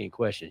not going to ask any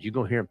questions? You're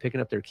going to hear them picking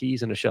up their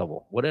keys and a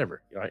shovel,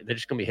 whatever. Right? They're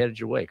just going to be headed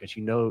your way because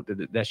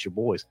that's your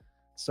boys.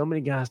 So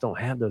many guys don't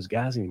have those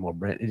guys anymore,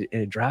 Brent. And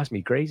it drives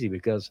me crazy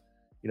because,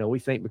 we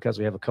think because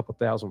we have a couple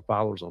thousand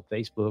followers on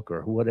Facebook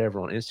or whatever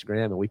on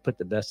Instagram, and we put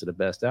the best of the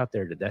best out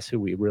there, that's who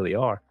we really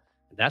are.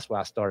 And that's why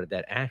I started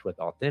that act with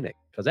Authentic,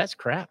 because that's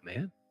crap,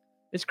 man.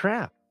 It's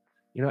crap.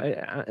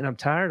 And I'm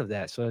tired of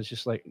that. So it's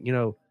just like,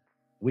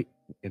 we,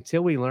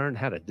 until we learn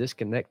how to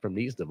disconnect from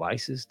these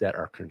devices that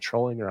are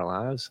controlling our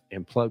lives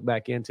and plug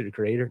back into the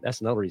creator.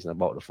 That's another reason I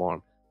bought the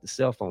farm. The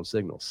cell phone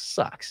signal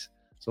sucks.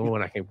 So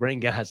when I can bring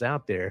guys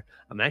out there,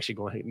 I'm actually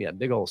going to hit me a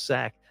big old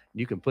sack.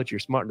 You can put your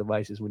smart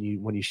devices when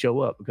you show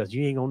up, because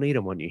you ain't gonna need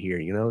them when you're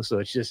here, So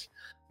it's just,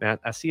 man,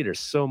 I see there's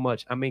so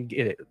much. I mean,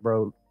 get it,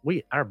 bro.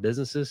 Our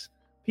businesses,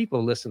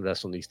 people listen to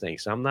us on these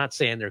things. So I'm not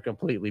saying they're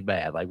completely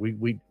bad. Like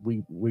we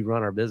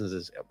run our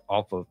businesses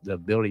off of the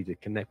ability to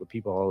connect with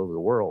people all over the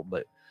world.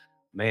 But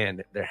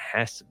man, there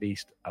has to be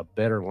a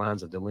better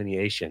lines of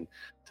delineation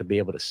to be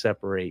able to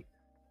separate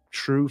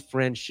true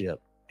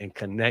friendship and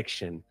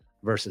connection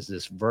versus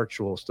this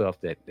virtual stuff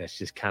that's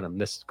just kind of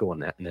mystical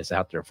and that's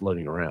out there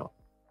floating around.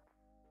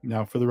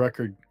 Now, for the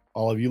record,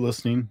 all of you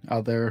listening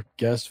out there,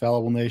 guest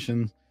Fallible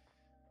Nation,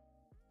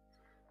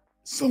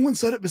 someone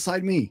said it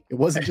beside me. It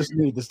wasn't just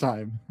me this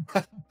time.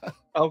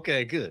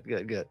 Okay, good.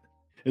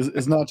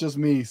 It's not just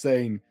me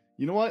saying,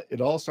 you know what?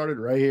 It all started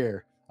right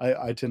here.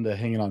 I tend to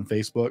hang it on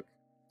Facebook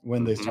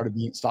when they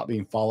stopped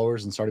being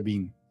followers and started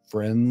being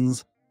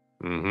friends.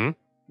 Mm-hmm.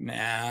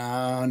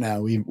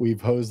 Now we've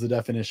posed the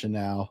definition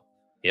now.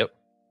 Yep.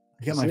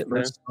 I got my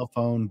first cell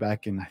phone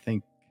back in, I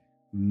think,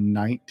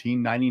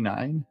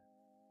 1999.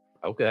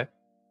 Okay.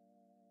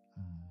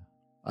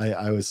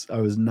 I was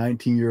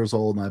 19 years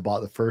old and I bought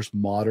the first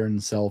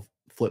modern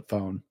flip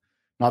phone.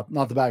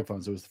 Not the bag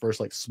phones. It was the first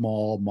like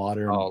small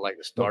modern. Oh, like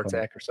the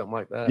StarTAC or something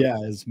like that. Yeah,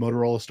 it's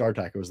Motorola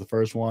StarTAC. It was the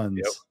first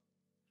ones. Yep.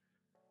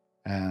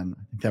 And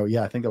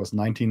I think that was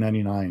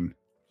 1999.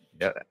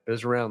 Yeah, it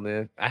was around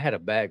then. I had a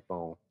bag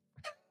phone.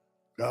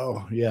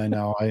 Oh yeah,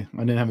 no, I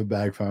didn't have a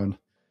bag phone.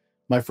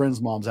 My friends'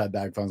 moms had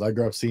bag phones. I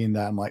grew up seeing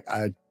that. I'm like,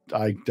 I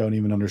don't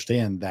even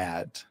understand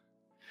that.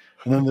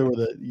 And then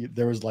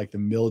there was like the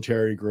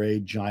military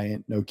grade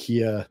giant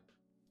Nokia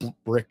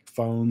brick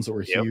phones that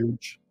were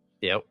huge.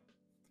 Yep.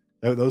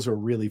 Those were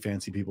really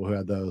fancy people who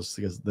had those,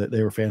 because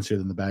they were fancier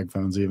than the bag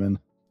phones even.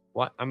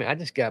 Well, I mean, I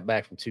just got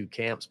back from 2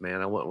 camps,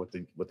 man. I went with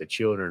the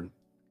children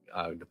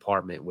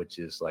department, which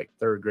is like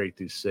 3rd grade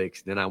through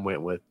 6th. Then I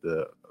went with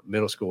the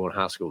middle school and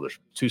high school. There's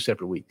 2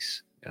 separate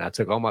weeks. And I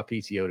took all my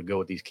PTO to go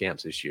with these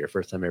camps this year.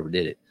 First time I ever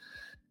did it.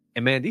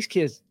 And man, these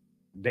kids,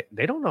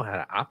 they don't know how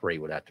to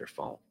operate without their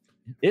phone.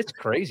 It's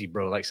crazy,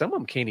 bro. Like some of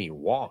them can't even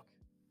walk.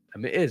 I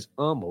mean, it is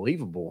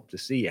unbelievable to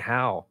see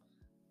how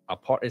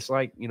it's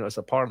like, it's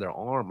a part of their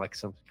arm, like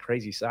some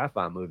crazy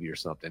sci-fi movie or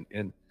something.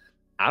 And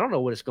I don't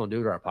know what it's going to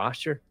do to our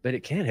posture, but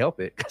it can't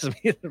help it, because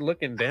they're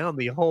looking down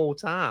the whole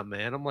time,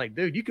 man. I'm like,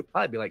 dude, you could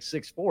probably be like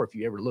 6'4" if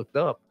you ever looked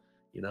up,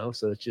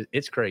 so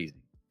it's crazy.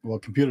 Well,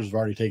 computers have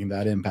already taken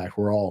that impact.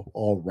 We're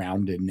all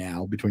rounded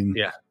now between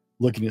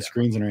looking at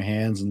screens in our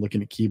hands and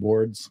looking at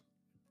keyboards.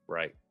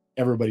 Right.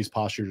 Everybody's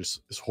posture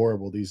is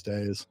horrible these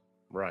days.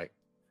 Right.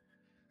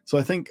 So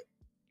I think,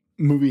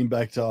 moving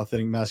back to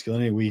authentic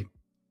masculinity, when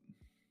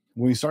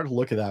we start to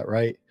look at that,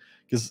 right?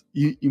 Because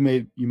you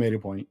made a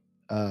point.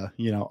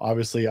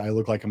 Obviously I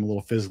look like I'm a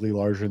little physically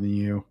larger than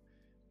you,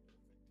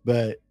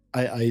 but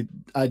I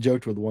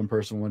joked with one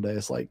person one day.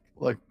 It's like,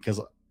 look,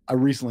 because I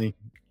recently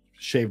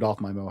shaved off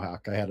my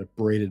mohawk. I had a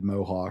braided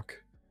mohawk.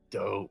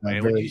 Dope,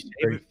 man. What did you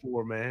shave it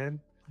for, man?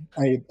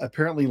 I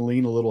apparently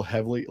lean a little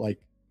heavily. Like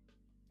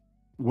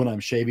when I'm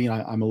shaving,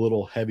 I'm a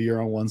little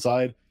heavier on one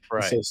side. And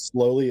Right. so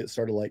slowly it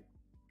started like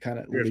kind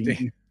of Drifting.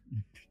 leaning.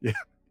 Yeah.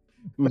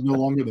 It was no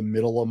longer the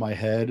middle of my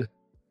head.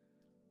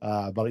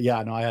 But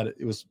yeah, no,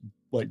 it was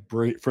like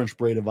French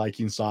braided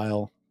Viking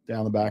style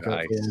down the back of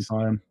it for a long Nice.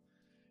 time.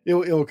 It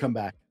will come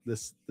back.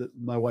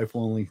 My wife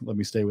will only let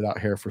me stay without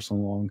hair for so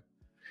long.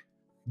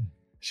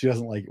 She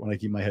doesn't like it when I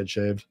keep my head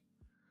shaved.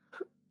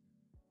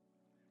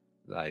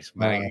 Nice,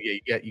 man.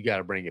 Uh, You got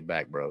to bring it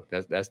back, bro.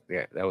 Yeah,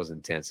 that was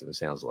intensive. It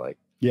sounds like.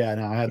 yeah,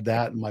 no, I had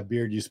that, and my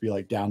beard used to be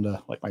like down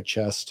to like my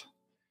chest.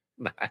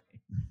 Nice.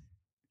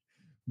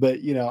 But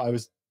I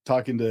was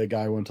talking to a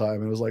guy one time,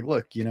 and it was like,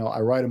 look, I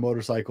ride a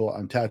motorcycle.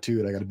 I'm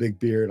tattooed. I got a big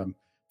beard. I'm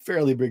a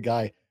fairly big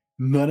guy.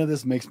 None of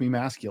this makes me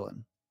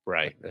masculine.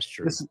 Right. That's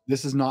true.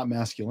 This is not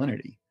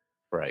masculinity.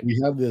 Right. We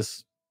have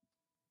this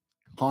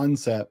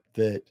concept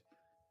that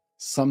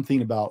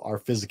something about our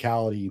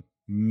physicality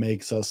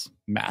makes us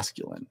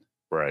masculine,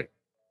 Right.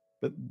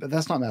 but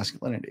that's not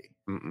masculinity.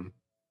 Mm-mm.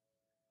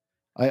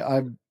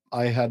 I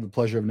I had the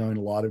pleasure of knowing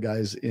a lot of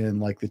guys in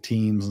like the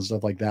teams and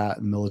stuff like that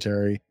in the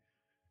military,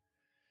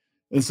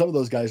 and some of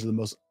those guys are the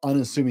most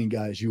unassuming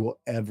guys you will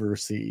ever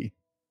see.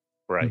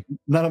 Right.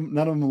 None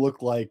of them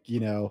look like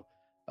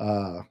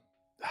uh,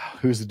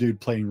 who's the dude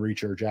playing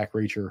Reacher, Jack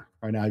Reacher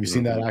right now? Have you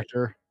seen that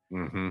actor?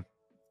 Mm-hmm.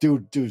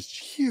 Dude's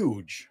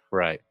huge.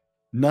 Right.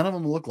 None of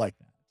them look like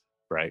that.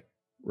 Right.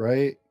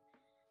 Right?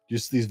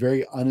 Just these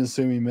very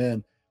unassuming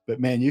men. But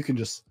man, you can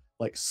just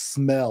like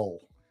smell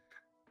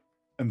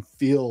and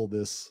feel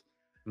this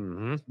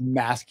Mm-hmm.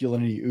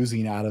 masculinity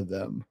oozing out of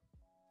them.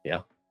 Yeah.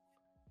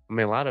 I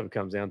mean, a lot of it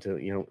comes down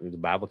to, the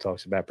Bible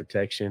talks about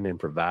protection and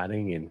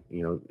providing and,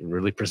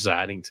 really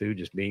presiding too,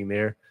 just being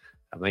there.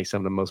 I think some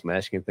of the most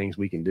masculine things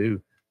we can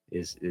do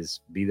is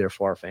be there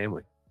for our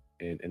family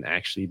and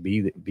actually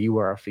be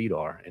where our feet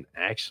are and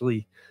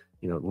actually,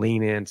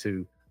 lean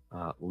into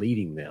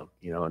leading them,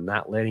 and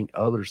not letting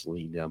others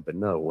lead them. But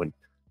no,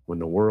 when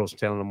the world's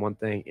telling them one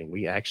thing and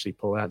we actually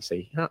pull out and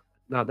say,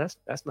 no, that's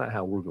not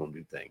how we're going to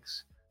do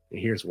things. And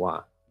here's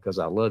why, because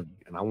I love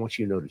you and I want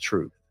you to know the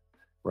truth.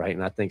 Right.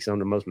 And I think some of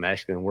the most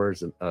masculine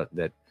words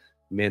that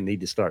men need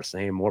to start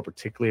saying more,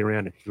 particularly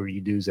around for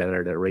you dudes that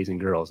are raising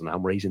girls, and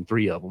I'm raising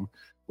 3 of them.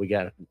 We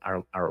got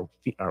our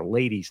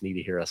ladies need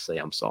to hear us say,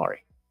 I'm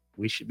sorry.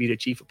 We should be the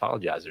chief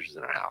apologizers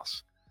in our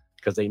house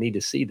because they need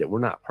to see that we're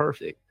not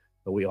perfect,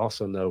 but we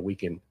also know we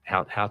can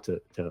how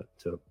to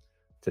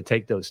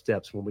take those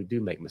steps when we do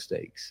make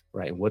mistakes.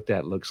 Right. And what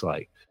that looks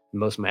like. The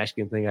most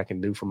masculine thing I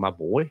can do for my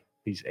boy,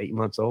 he's 8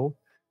 months old,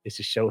 is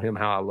to show him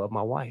how I love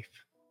my wife.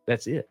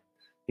 That's it.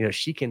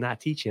 She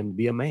cannot teach him to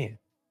be a man.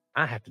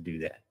 I have to do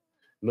that.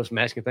 The most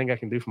masculine thing I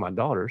can do for my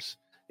daughters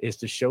is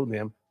to show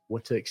them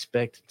what to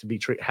expect to be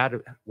treated,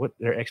 what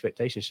their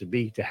expectations should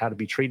be to how to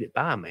be treated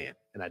by a man.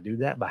 And I do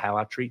that by how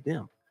I treat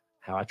them,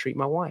 how I treat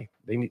my wife.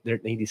 They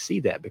need to see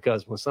that,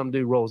 because when some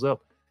dude rolls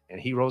up and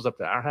he rolls up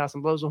to our house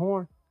and blows a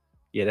horn,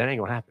 yeah, that ain't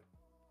gonna happen,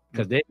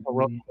 because they don't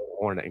roll the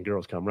horn and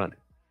girls come running.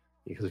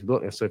 Because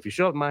if you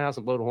show up at my house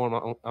and blow the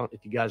horn,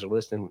 if you guys are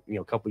listening,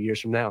 a couple of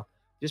years from now,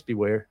 just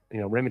beware.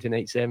 Remington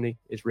 870,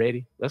 it's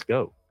ready. Let's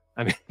go.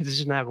 I mean, this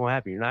is not going to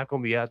happen. You're not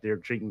going to be out there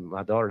treating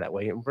my daughter that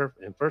way. And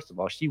first of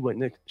all, she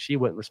wouldn't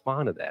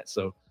respond to that.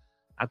 So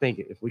I think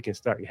if we can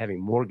start having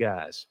more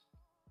guys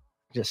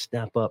just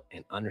step up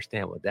and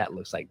understand what that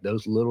looks like,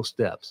 those little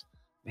steps,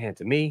 man,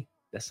 to me,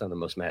 that's some of the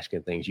most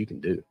masculine things you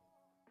can do.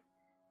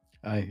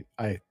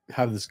 I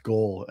have this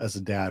goal as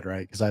a dad,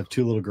 right? Because I have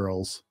 2 little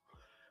girls.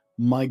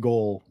 My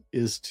goal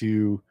is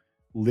to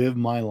live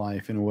my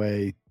life in a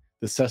way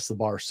that sets the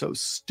bar so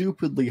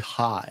stupidly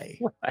high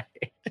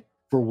Right.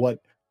 for what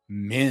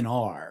men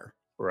are,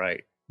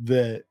 Right.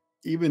 that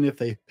even if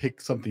they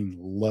pick something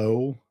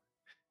low,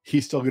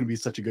 he's still going to be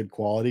such a good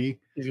quality.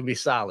 He's going to be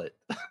solid.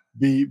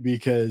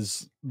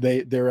 Because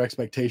their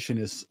expectation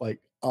is like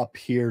up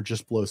here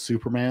just below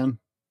Superman.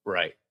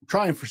 Right. I'm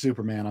trying for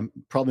Superman. I'm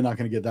probably not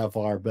going to get that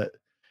far, but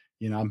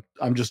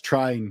I'm just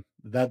trying.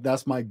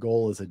 That's my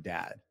goal as a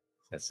dad.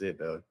 That's it,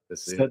 though.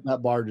 Set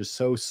that bar just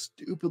so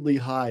stupidly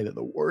high that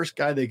the worst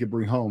guy they could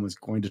bring home is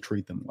going to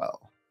treat them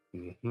well.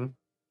 Mm-hmm.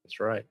 That's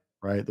right.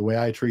 Right. The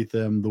way I treat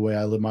them, the way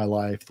I live my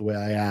life, the way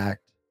I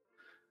act,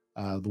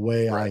 the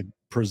way I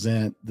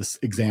present, the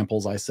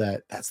examples I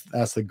set.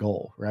 That's the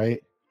goal,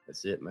 right?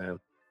 That's it, man.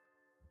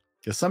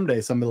 Because someday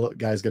some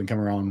guy's going to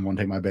come around and want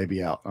to take my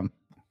baby out.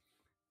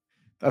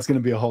 That's going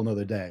to be a whole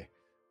nother day.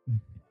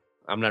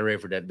 I'm not ready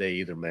for that day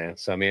either, man.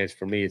 So, I mean,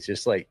 for me, it's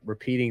just like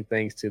repeating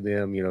things to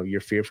them.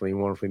 You're fearfully and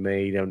wonderfully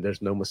made.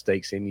 There's no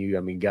mistakes in you.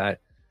 I mean, God,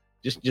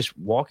 just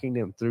walking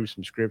them through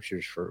some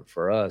scriptures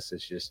for us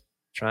is just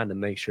trying to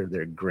make sure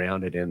they're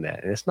grounded in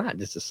that. And it's not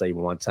just to say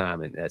one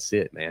time and that's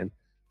it, man.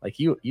 Like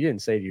you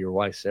didn't say to your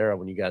wife, Sarah,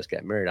 when you guys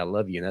got married, I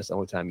love you. And that's the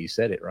only time you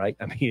said it, right?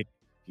 I mean, if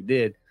you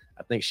did,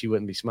 I think she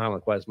wouldn't be smiling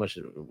quite as much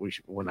as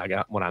when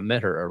I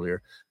met her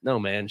earlier. No,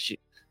 man,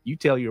 you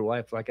tell your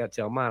wife like I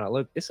tell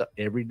mine. It's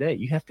every day.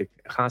 You have to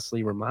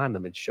constantly remind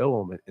them and show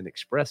them and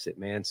express it,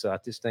 man. So I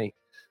just think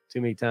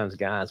too many times,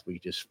 guys, we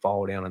just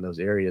fall down in those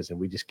areas, and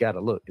we just got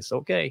to look. It's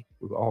okay.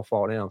 We all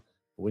fall down,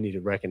 but we need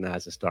to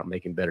recognize and start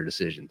making better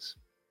decisions.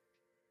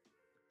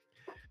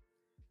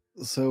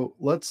 So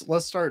let's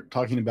start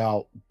talking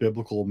about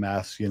biblical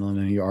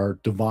masculinity or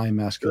divine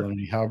Sure.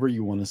 masculinity, however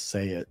you want to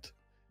say it.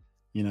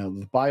 You know,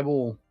 the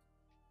Bible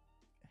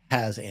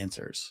has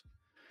answers.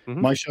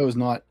 Hmm. My show is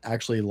not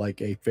actually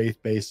like a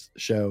faith-based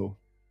show.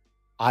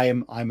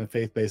 I'm a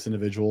faith-based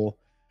individual.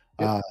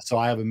 Yep. So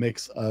I have a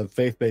mix of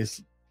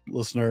faith-based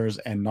listeners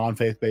and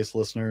non-faith-based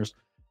listeners.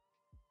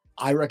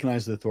 I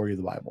recognize the authority of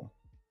the Bible.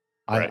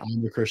 Right.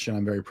 I'm a Christian.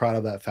 I'm very proud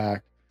of that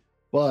fact.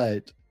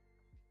 But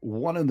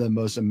one of the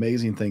most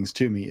amazing things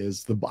to me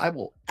is the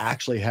Bible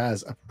actually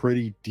has a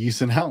pretty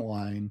decent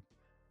outline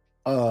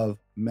of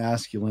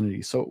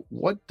masculinity. So,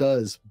 what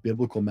does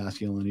biblical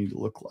masculinity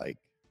look like?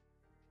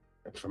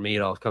 For me,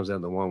 it all comes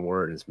down to one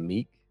word, and it's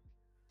meek.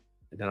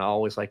 And then I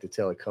always like to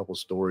tell a couple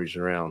stories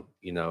around,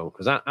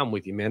 because I'm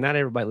with you, man. Not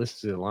everybody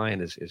listens to the Lion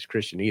is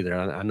Christian either.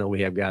 I know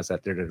we have guys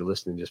out there that are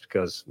listening just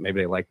because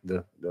maybe they like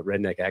the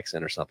redneck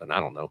accent or something. I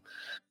don't know.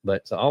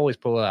 But so I always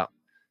pull out,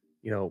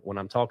 when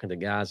I'm talking to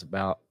guys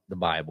about the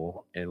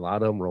Bible, and a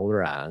lot of them roll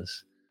their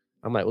eyes.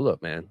 I'm like, well,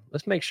 look, man,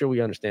 let's make sure we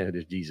understand who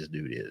this Jesus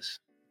dude is.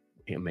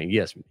 I mean,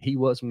 yes, he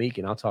was meek,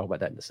 and I'll talk about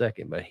that in a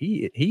second, but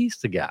he's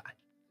the guy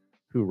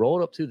who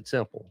rolled up to the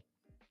temple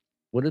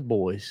with his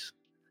boys.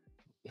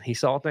 He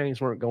saw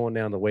things weren't going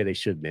down the way they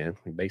should have been.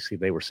 Basically,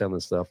 they were selling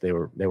stuff. They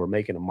were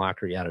making a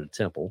mockery out of the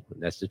temple,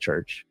 and that's the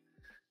church.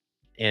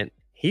 And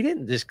he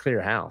didn't just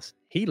clear house.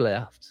 He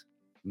left,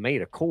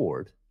 made a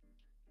cord,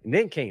 and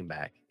then came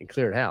back and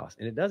cleared house.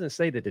 And it doesn't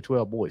say that the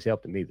 12 boys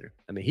helped him either.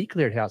 I mean, he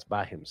cleared house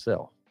by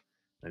himself.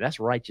 And that's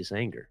righteous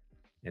anger.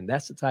 And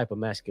that's the type of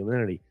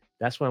masculinity.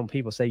 That's why when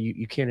people say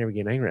you can't ever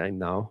get angry,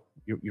 no,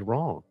 you're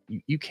wrong.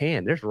 You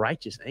can. There's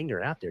righteous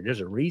anger out there.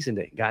 There's a reason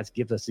that God's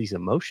given us these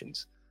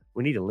emotions.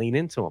 We need to lean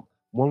into them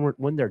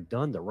when they're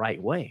done the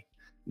right way.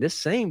 This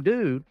same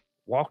dude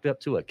walked up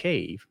to a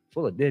cave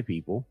full of dead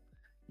people,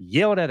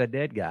 yelled at a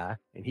dead guy,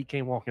 and he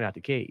came walking out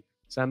the cave.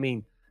 So, I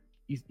mean,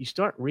 you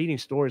start reading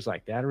stories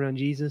like that around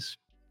Jesus.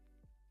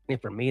 And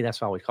for me,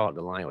 that's why we call it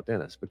the lion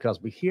within us,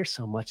 because we hear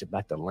so much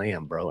about the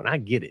lamb, bro. And I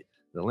get it.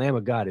 The Lamb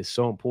of God is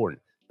so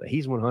important, but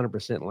he's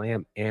 100%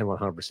 lamb and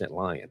 100%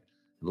 lion.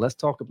 And let's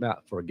talk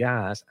about for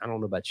guys. I don't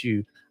know about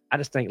you. I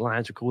just think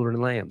lions are cooler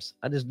than lambs.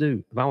 I just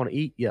do. If I want to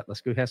eat, yeah,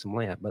 let's go have some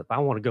lamb. But if I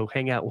want to go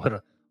hang out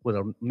with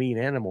a mean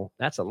animal,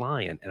 that's a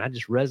lion. And I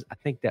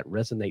think that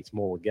resonates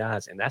more with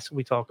guys. And that's what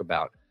we talk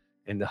about.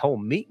 And the whole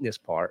meekness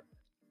part,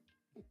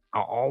 I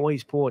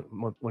always pull it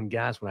when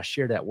guys, when I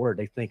share that word,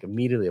 they think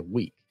immediately of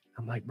weak.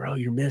 I'm like, bro,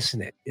 you're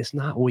missing it. It's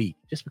not weak.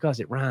 Just because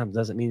it rhymes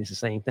doesn't mean it's the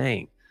same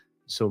thing.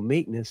 So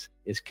meekness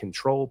is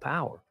control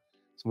power.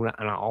 So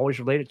and I always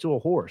relate it to a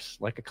horse,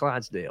 like a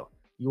Clydesdale.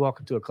 You walk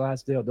into a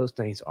Clydesdale, those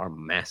things are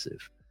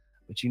massive.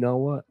 But you know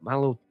what? My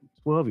little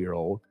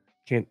 12-year-old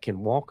can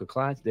walk a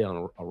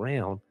Clydesdale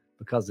around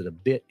because of the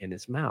bit in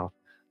its mouth,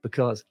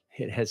 because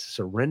it has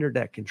surrendered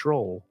that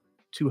control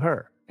to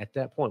her at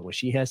that point when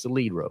she has the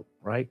lead rope,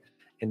 right?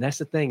 And that's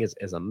the thing is,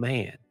 as a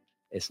man,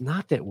 it's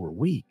not that we're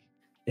weak,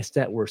 it's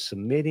that we're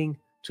submitting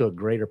to a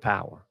greater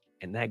power.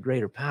 And that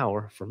greater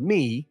power for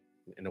me,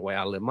 and the way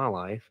I live my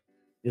life,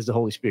 is the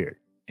Holy Spirit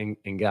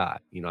and God.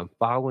 I'm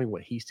following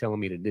what he's telling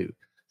me to do.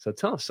 So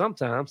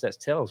sometimes that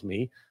tells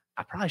me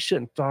I probably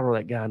shouldn't throttle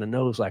that guy in the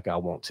nose like I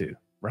want to,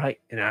 right?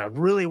 And I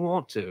really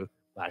want to,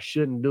 but I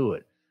shouldn't do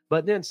it.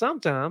 But then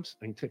sometimes,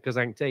 because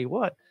I can tell you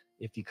what,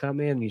 if you come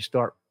in and you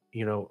start,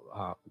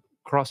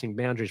 crossing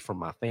boundaries from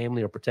my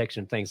family or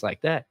protection, things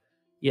like that,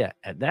 yeah,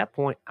 at that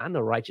point, I know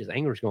righteous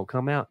anger is going to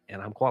come out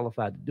and I'm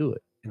qualified to do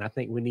it. And I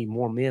think we need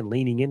more men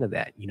leaning into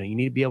that. You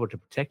need to be able to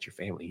protect your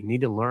family. You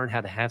need to learn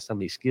how to have some of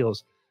these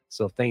skills.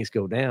 So if things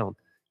go down,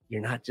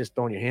 you're not just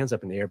throwing your hands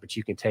up in the air, but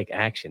you can take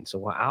action.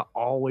 So I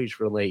always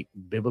relate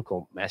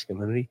biblical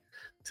masculinity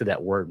to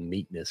that word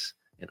meekness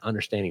and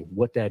understanding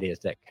what that is,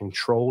 that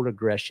controlled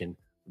aggression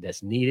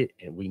that's needed.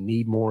 And we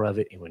need more of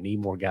it. And we need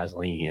more guys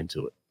leaning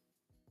into it.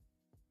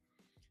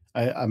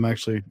 I'm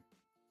actually,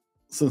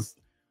 since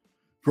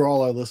for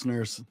all our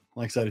listeners,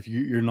 like I said, if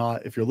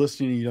you're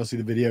listening and you don't see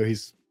the video,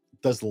 he's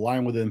does the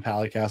lion within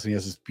Palicast, and he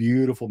has this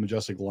beautiful,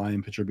 majestic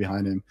lion picture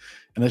behind him.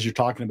 And as you're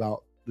talking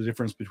about the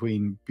difference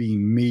between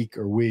being meek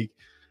or weak,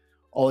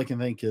 all I can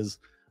think is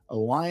a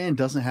lion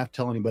doesn't have to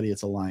tell anybody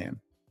it's a lion.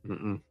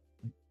 Mm-mm.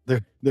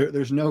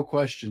 There's no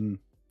question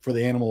for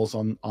the animals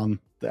on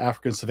the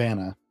African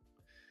savannah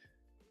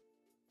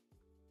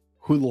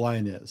who the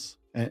lion is.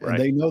 And, Right. and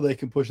they know they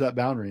can push that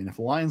boundary. And if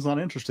a lion's not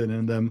interested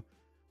in them,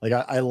 like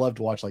I love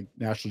to watch like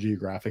National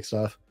Geographic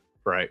stuff.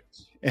 Right.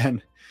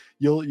 And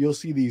you'll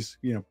see these,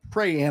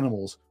 prey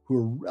animals who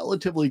are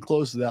relatively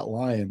close to that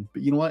lion,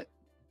 but you know what?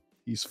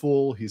 He's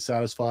full, he's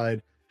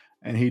satisfied,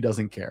 and he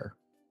doesn't care.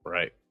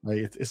 Right. Like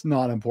it's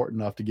not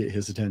important enough to get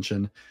his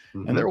attention.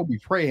 Mm-hmm. And there will be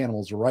prey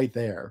animals right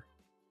there.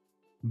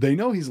 They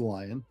know he's a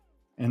lion,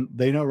 and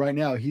they know right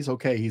now he's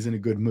okay. He's in a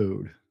good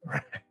mood.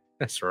 Right.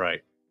 That's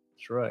right.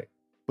 That's right.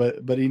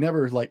 But he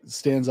never like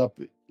stands up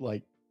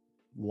like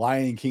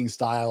Lion King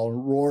style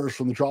and roars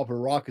from the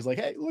tropical rock. Is like,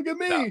 hey, look at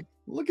me, No.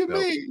 look at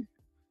me.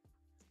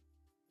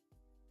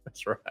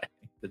 That's right.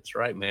 That's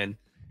right, man.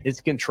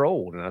 it's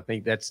controlled. And I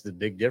think that's the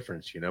big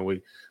difference.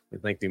 We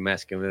think through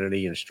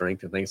masculinity and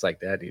strength and things like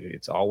that,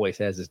 it's always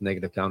has this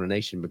negative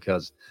connotation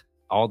because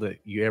all that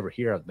you ever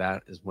hear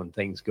about is when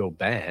things go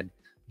bad.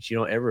 But you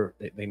don't ever,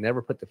 they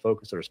never put the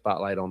focus or the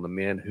spotlight on the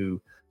men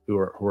who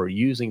are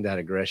using that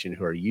aggression,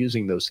 who are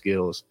using those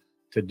skills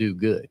to do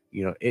good.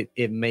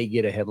 It may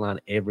get a headline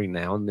every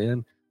now and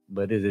then,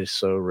 but it is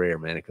so rare,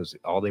 man, because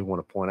all they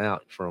want to point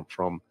out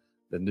from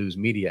the news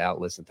media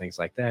outlets and things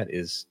like that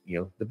is,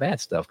 the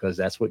bad stuff, because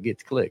that's what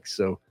gets clicks.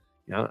 So,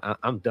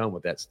 I'm done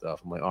with that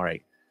stuff. I'm like, all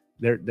right,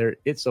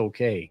 it's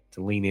okay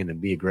to lean in and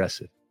be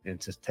aggressive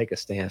and to take a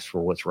stance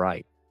for what's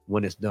right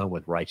when it's done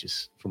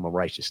from a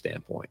righteous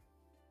standpoint.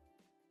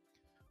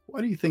 Why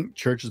do you think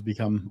church has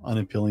become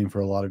unappealing for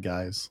a lot of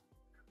guys?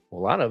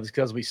 Well, a lot of it's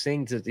because we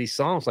sing to these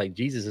songs like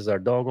Jesus is our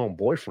doggone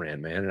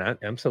boyfriend, man. And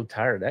I'm so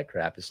tired of that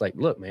crap. It's like,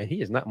 look, man,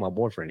 he is not my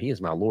boyfriend. He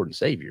is my Lord and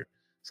Savior.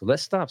 So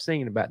let's stop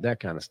singing about that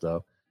kind of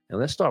stuff and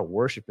let's start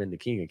worshiping the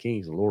King of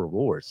Kings and Lord of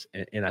Lords.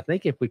 And I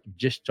think if we could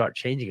just start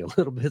changing a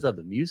little bit of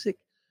the music,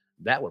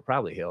 that would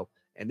probably help.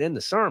 And then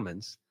the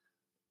sermons,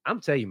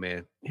 I'm telling you,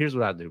 man, here's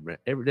what I do, man.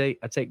 Every day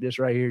I take this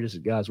right here. This is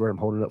God's word. I'm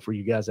holding up for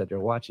you guys out there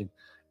watching.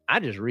 I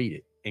just read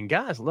it and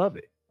guys love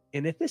it.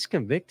 And if it's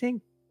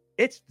convicting,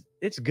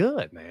 it's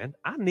good, man.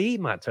 I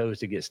need my toes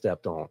to get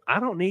stepped on.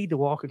 I don't need to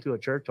walk into a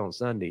church on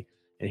Sunday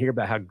and hear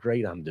about how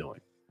great I'm doing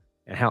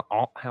and how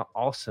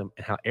awesome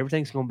and how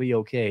everything's going to be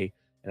okay.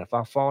 And if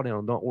I fall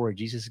down, don't worry,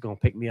 Jesus is going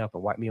to pick me up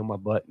and wipe me on my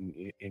butt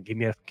and give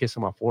me a kiss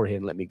on my forehead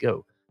and let me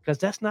go. Because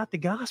that's not the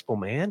gospel,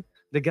 man.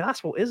 The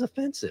gospel is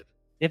offensive.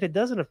 If it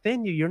doesn't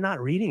offend you, you're not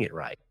reading it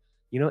right.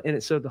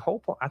 So the whole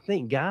point, I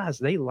think guys,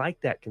 they like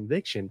that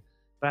conviction.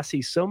 But I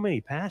see so many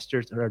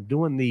pastors that are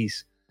doing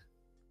these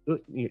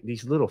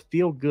little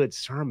feel-good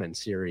sermon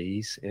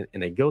series,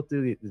 and they go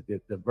through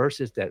the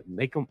verses that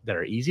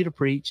are easy to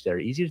preach, that are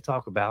easy to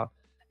talk about,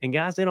 and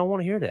guys, they don't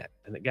want to hear that,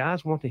 and the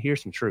guys want to hear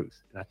some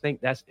truth. And I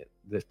think that's it.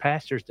 The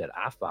pastors that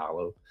I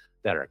follow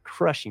that are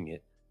crushing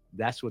it,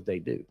 that's what they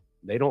do.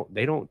 They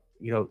don't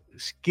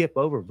skip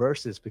over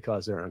verses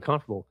because they're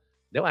uncomfortable.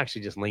 They'll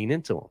actually just lean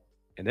into them,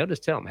 and they'll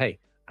just tell them, hey,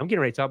 I'm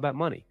getting ready to talk about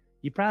money.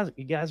 You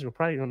guys are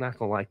probably not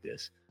going to like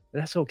this, but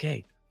that's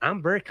okay.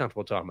 I'm very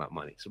comfortable talking about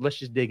money. So let's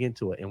just dig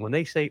into it. And when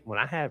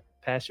I have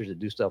pastors that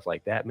do stuff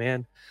like that,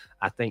 man,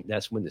 I think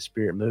that's when the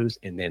Spirit moves.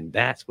 And then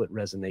that's what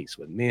resonates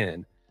with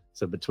men.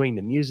 So between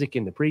the music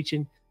and the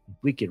preaching,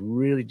 we could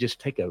really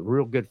just take a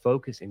real good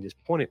focus and just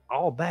point it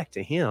all back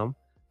to Him.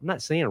 I'm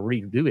not saying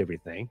redo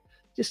everything.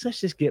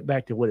 Let's just get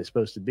back to what it's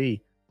supposed to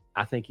be.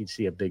 I think you'd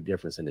see a big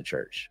difference in the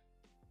church.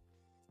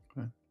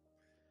 Okay.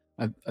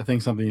 I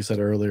think something you said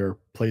earlier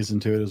plays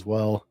into it as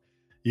well.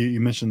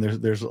 You mentioned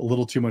there's a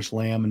little too much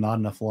lamb and not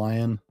enough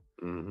lion.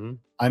 Mm-hmm.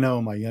 I know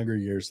in my younger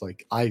years,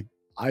 like I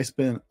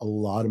spent a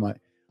lot of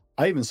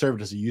I even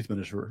served as a youth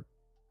minister,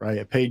 right?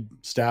 I paid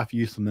staff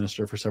youth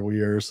minister for several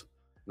years.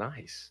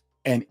 Nice.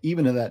 And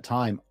even at that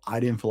time, I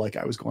didn't feel like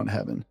I was going to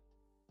heaven.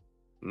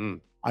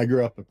 I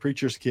grew up a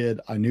preacher's kid.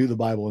 I knew the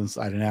Bible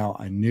inside and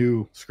out. I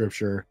knew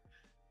scripture,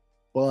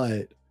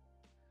 but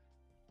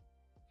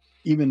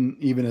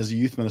even as a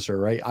youth minister,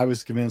 right? I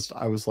was convinced.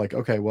 I was like,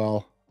 okay,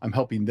 well, I'm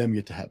helping them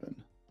get to heaven.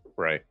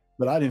 Right.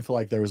 But I didn't feel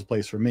like there was a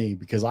place for me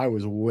because I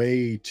was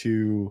way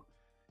too,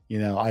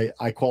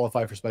 I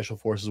qualified for special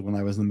forces when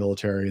I was in the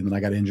military, and then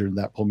I got injured and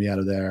that pulled me out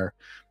of there.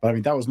 But I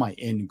mean, that was my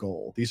end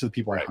goal. These are the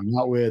people I hung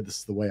out with. This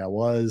is the way I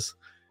was.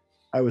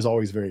 I was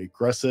always very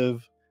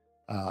aggressive.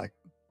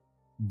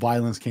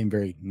 Violence came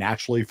very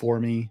naturally for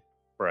me.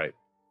 Right.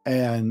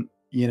 And,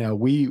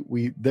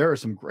 there are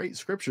some great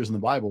scriptures in the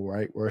Bible,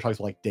 right? Where it talks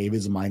about like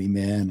David's mighty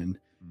men,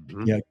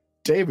 and,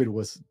 David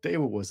was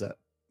that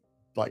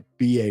like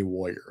BA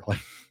warrior. Like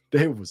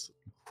David was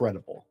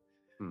incredible.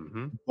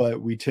 Mm-hmm.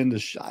 But we tend to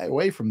shy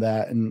away from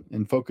that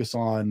and focus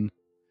on,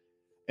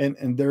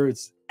 and there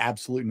is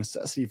absolute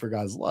necessity for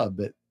God's love,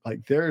 but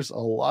like there's a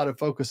lot of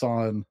focus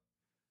on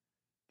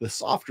the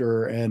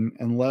softer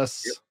and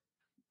less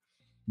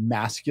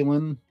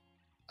masculine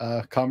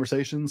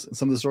conversations and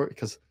some of the stories.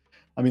 Because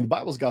I mean, the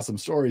Bible's got some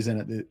stories in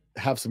it that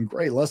have some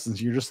great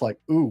lessons. You're just like,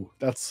 ooh,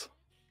 that's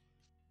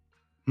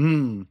right.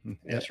 And,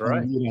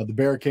 the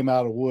bear came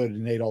out of wood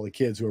and ate all the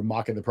kids who were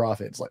mocking the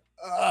prophet. It's like,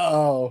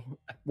 oh,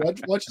 what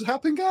just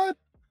happened, God?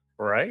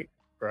 Right.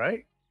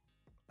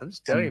 I'm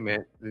just telling you,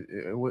 man.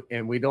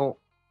 And we don't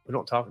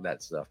talk about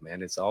that stuff,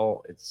 man. It's a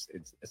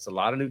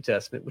lot of New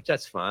Testament, which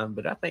that's fine.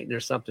 But I think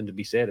there's something to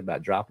be said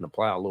about dropping the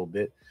plow a little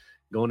bit,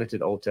 going into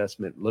the Old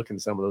Testament, looking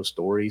at some of those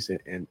stories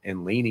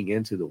and leaning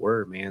into the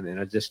Word, man. And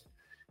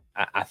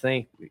I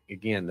think,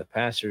 again, the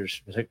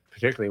pastors,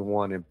 particularly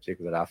one in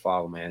particular that I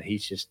follow, man,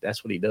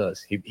 that's what he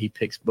does. He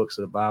picks books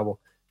of the Bible,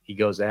 he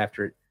goes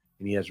after it,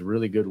 and he has a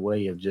really good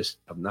way of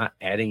not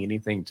adding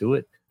anything to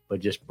it, but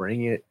just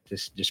bringing it,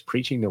 just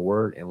preaching the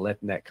word and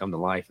letting that come to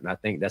life. And I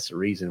think that's the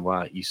reason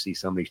why you see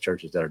some of these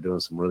churches that are doing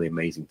some really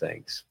amazing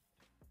things.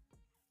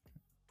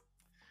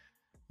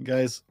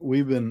 Guys,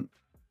 we've been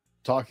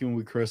talking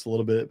with Chris a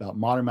little bit about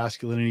modern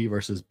masculinity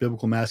versus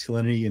biblical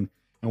masculinity, and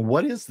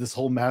what is this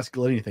whole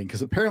masculinity thing?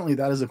 Because apparently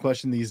that is a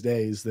question these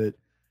days that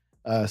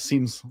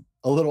Seems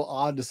a little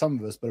odd to some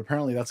of us, but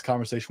apparently that's a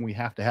conversation we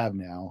have to have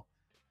now.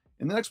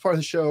 In the next part of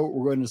the show,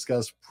 we're going to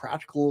discuss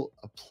practical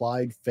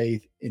applied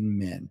faith in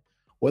men,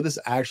 what this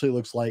actually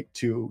looks like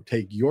to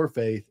take your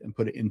faith and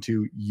put it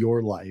into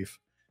your life,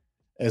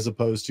 as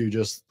opposed to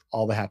just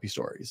all the happy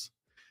stories.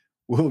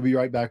 We'll be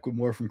right back with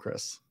more from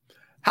Chris.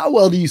 How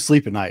well do you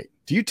sleep at night?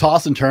 Do you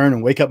toss and turn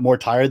and wake up more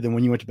tired than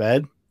when you went to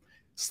bed?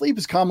 Sleep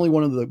is commonly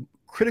one of the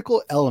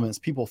critical elements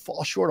people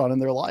fall short on in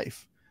their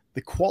life.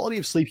 The quality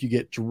of sleep you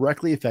get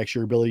directly affects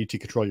your ability to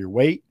control your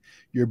weight,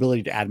 your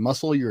ability to add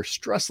muscle, your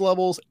stress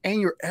levels, and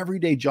your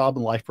everyday job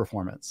and life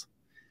performance.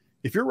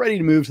 If you're ready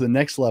to move to the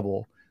next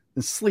level,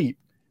 then sleep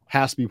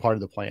has to be part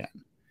of the plan.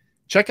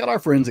 Check out our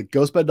friends at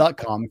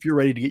ghostbed.com if you're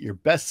ready to get your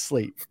best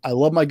sleep. I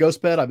love my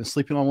ghost bed. I've been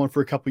sleeping on one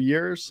for a couple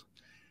years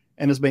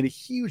and has made a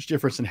huge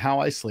difference in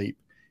how I sleep.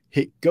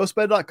 Hit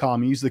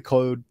ghostbed.com and use the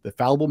code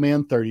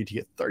TheFallibleMan30 to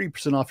get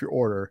 30% off your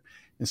order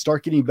and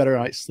start getting better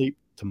night's sleep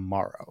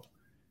tomorrow.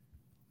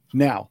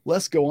 Now,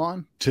 let's go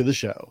on to the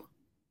show.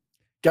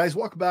 Guys,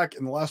 welcome back.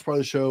 In the last part of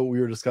the show, we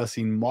were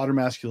discussing modern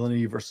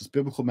masculinity versus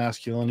biblical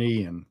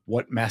masculinity and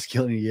what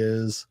masculinity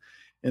is.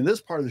 In this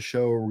part of the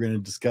show, we're going to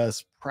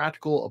discuss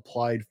practical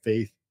applied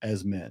faith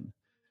as men,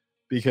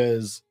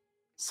 because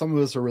some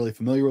of us are really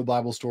familiar with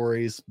Bible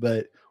stories,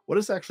 but what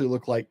does it actually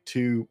look like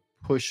to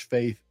push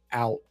faith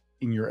out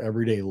in your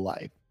everyday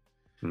life?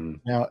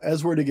 Now,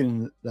 as we're digging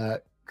into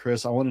that,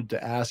 Chris, I wanted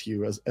to ask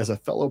you, as a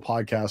fellow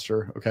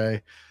podcaster,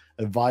 okay,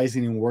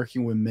 advising and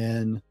working with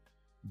men,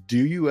 do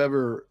you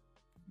ever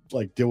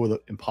like deal with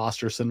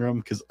imposter syndrome?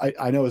 Because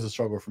I know it's a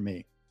struggle for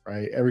me,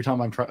 right? Every time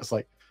I'm trying, it's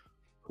like,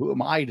 who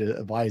am I to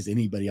advise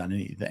anybody on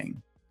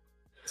anything?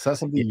 Is that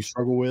something you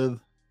struggle with?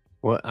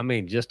 Well, I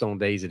mean, just on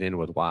days that end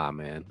with Y,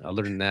 man.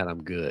 Other than that,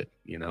 I'm good,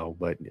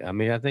 But I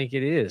mean, I think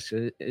it is.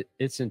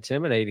 It's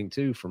intimidating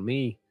too for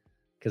me,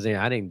 because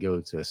I didn't go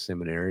to a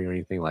seminary or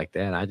anything like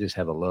that. I just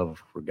have a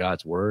love for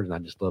God's word, and I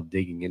just love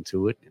digging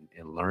into it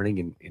and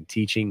learning and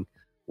teaching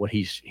what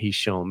He's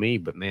shown me.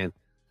 But man,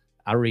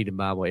 I read the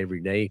Bible every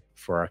day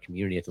for our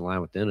community at the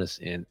Line Within Us,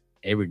 and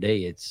every day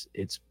it's.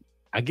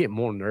 I get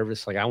more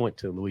nervous. Like I went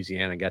to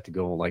Louisiana, got to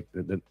go on like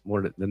the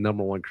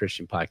number one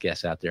Christian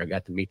podcast out there. I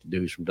got to meet the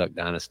dudes from Duck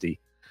Dynasty.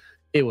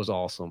 It was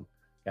awesome.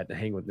 Got to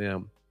hang with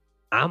them.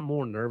 I'm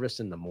more nervous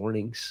in the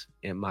mornings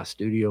in my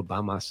studio by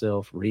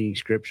myself reading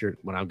scripture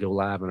when I go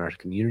live in our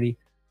community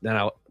than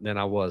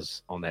I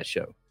was on that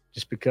show.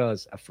 Just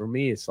because for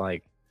me, it's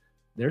like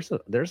there's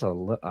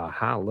a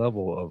high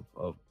level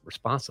of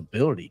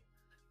responsibility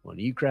when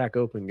you crack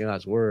open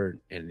God's word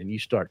and then you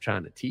start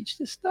trying to teach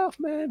this stuff,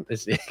 man.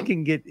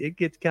 It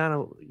gets kind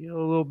of a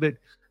little bit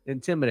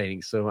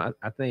intimidating. So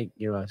I think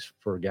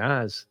for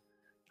guys,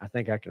 I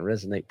think I can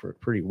resonate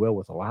pretty well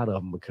with a lot of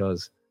them,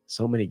 because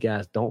so many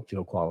guys don't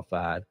feel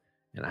qualified,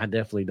 and I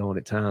definitely don't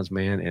at times,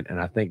 man. And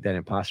I think that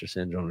imposter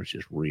syndrome is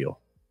just real.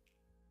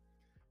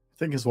 I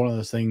think it's one of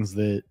those things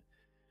that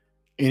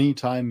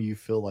anytime you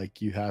feel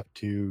like you have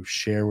to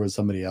share with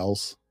somebody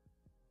else,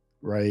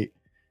 right?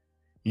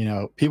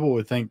 People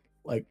would think,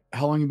 like,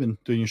 how long have you been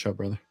doing your show,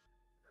 brother?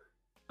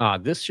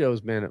 This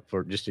show's been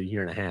for just a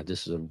year and a half.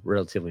 This is a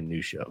relatively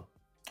new show.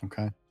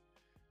 Okay.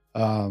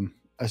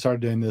 I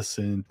started doing this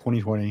in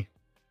 2020.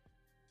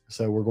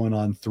 So we're going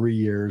on 3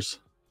 years.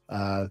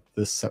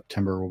 This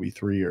September will be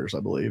 3 years, I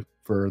believe,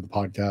 for the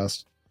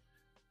podcast.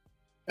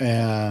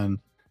 And,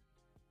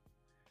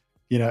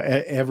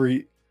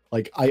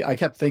 I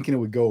kept thinking it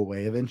would go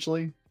away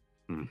eventually.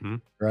 Mm-hmm.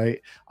 Right.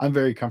 I'm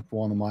very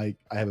comfortable on the mic.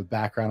 I have a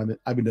background.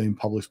 I've been doing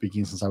public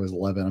speaking since I was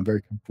 11. I'm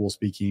very comfortable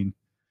speaking.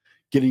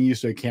 Getting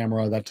used to a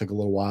camera, that took a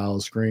little while,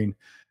 a screen.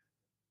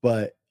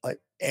 But like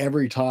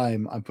every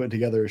time I'm putting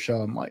together a show,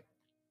 I'm like,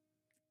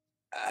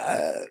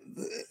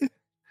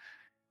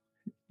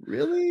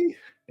 really?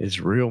 It's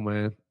real,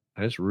 man.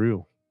 It's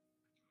real.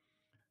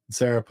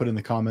 Sarah put in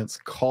the comments,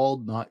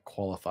 called, not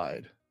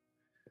qualified.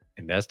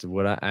 And that's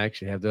what I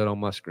actually have that on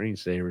my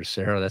screensaver.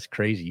 Sarah, that's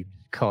crazy. You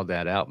called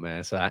that out,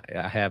 man. So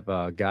I have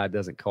God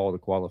doesn't call the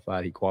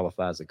qualified, He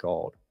qualifies the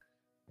called.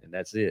 And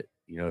that's it.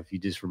 If you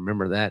just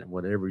remember that and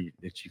whatever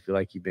that you feel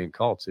like you've been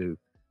called to,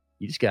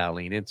 you just got to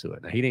lean into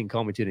it. Now, He didn't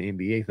call me to the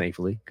NBA,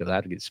 thankfully, because I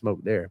had to get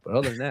smoked there. But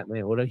other than that,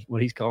 man,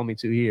 what He's called me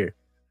to here,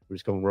 we're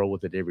just going to roll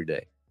with it every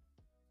day.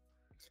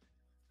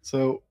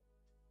 So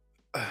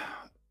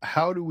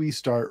how do we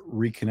start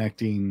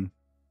reconnecting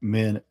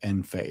men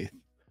and faith?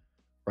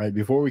 Right?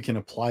 Before we can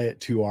apply it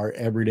to our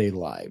everyday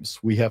lives,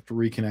 we have to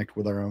reconnect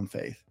with our own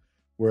faith.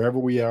 Wherever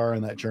we are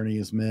in that journey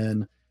as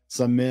men,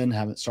 some men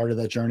haven't started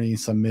that journey.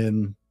 Some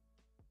men,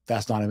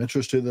 that's not of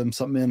interest to them.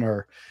 Some men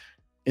are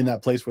in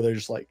that place where they're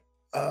just like,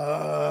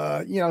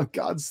 I know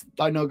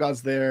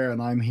God's there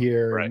and I'm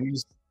here. Right. And we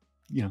just,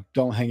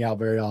 don't hang out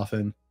very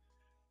often.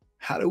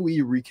 How do we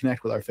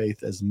reconnect with our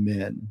faith as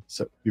men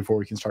so before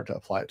we can start to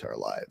apply it to our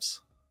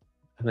lives?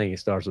 I think it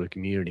starts with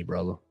community,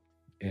 brother.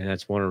 And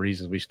that's one of the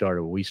reasons we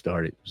started what we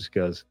started, just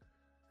because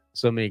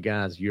so many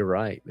guys, you're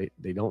right,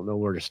 they don't know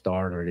where to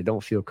start or they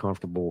don't feel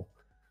comfortable.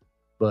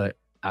 But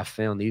I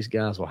found these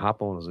guys will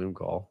hop on a Zoom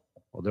call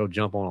or they'll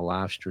jump on a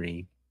live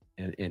stream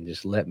and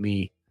just let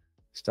me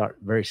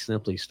very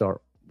simply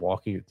start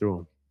walking it through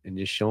them and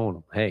just showing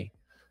them, hey,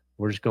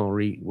 we're just going to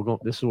read.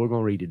 This is what we're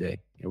going to read today,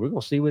 and we're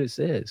going to see what it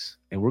says,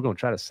 and we're going to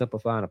try to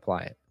simplify and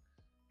apply it.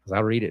 Because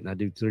I read it and I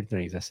do three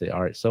things. I say,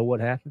 all right, so what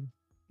happened?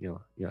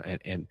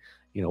 And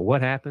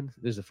what happened?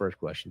 This is the first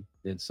question.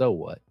 Then so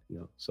what?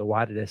 So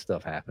why did that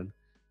stuff happen?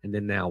 And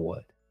then now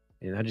what?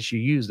 And I just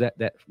use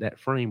that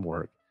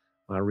framework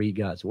when I read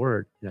God's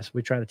word. And that's what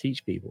we try to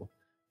teach people.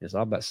 It's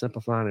all about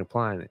simplifying and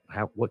applying it.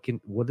 What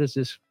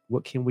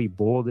can we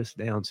boil this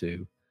down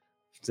to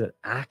that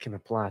I can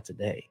apply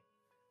today?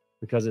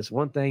 Because it's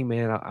one thing,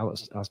 man. I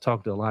was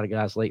talking to a lot of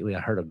guys lately. I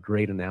heard a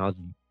great analogy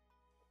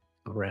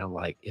around,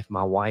 like, if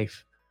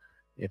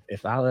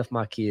I left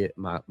my kid,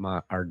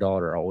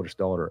 our oldest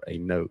daughter, a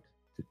note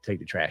to take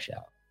the trash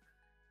out,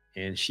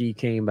 and she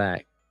came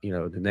back,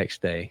 the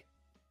next day,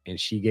 and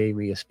she gave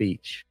me a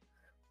speech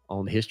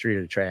on the history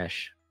of the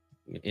trash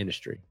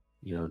industry,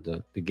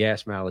 the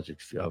gas mileage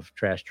of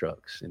trash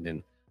trucks, and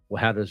then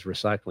how does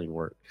recycling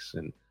works,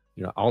 and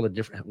all the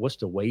different, what's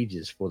the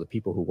wages for the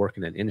people who work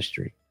in that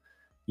industry.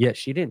 Yet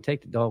she didn't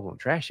take the doggone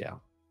trash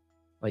out.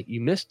 Like,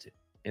 you missed it.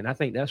 And I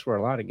think that's where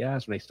a lot of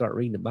guys, when they start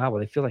reading the Bible,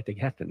 they feel like they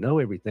have to know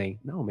everything.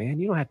 No, man,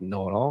 you don't have to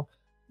know it all.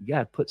 You got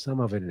to put some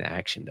of it into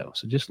action, though.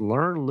 So just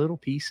learn little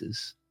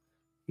pieces.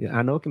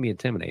 I know it can be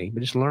intimidating,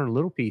 but just learn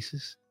little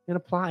pieces and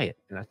apply it.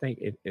 And I think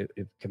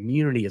if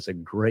community is a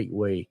great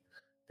way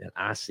that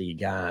I see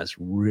guys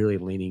really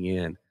leaning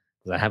in,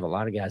 because I have a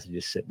lot of guys that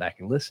just sit back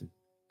and listen.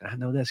 And I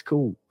know that's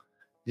cool.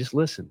 Just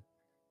listen.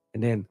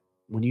 And then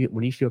when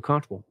you feel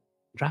comfortable,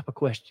 drop a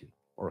question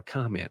or a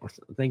comment or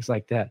things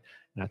like that.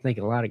 And I think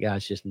a lot of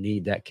guys just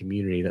need that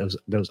community,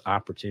 those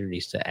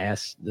opportunities to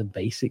ask the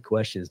basic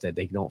questions that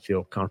they don't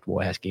feel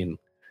comfortable asking,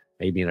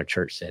 maybe in a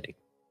church setting.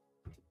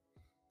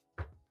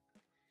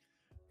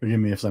 Forgive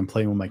me if I'm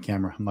playing with my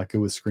camera. I'm not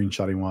good with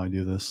screenshotting while I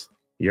do this.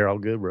 You're all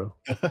good, bro.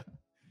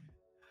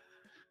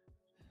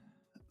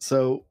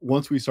 So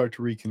once we start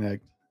to reconnect,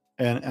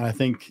 and I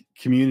think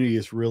community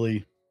is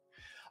really,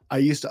 I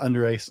used to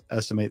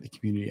underestimate the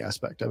community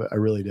aspect of it. I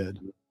really did.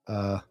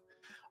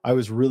 I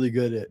was really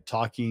good at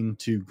talking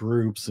to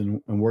groups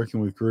and working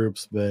with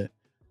groups, but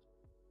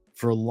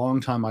for a long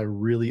time, I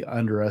really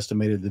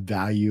underestimated the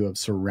value of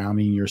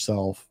surrounding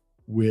yourself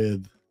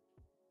with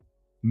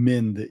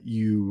men that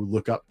you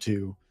look up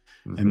to,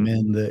 and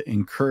men that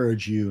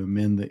encourage you, and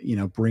men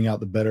that, bring out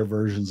the better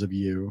versions of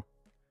you.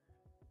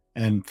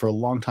 And for a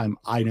long time,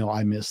 I know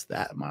I missed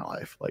that in my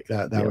life. Like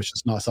that was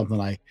just not something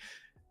I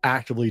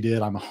actively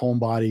did. I'm a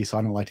homebody, so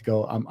I don't like to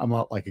go. I'm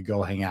not like a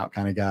go hang out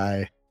kind of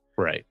guy.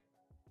 Right.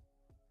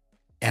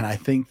 And I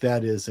think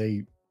that is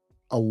a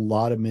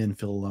lot of men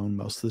feel alone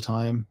most of the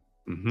time.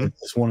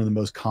 It's one of the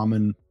most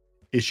common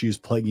issues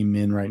plaguing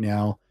men right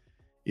now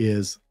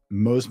is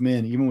most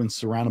men, even when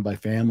surrounded by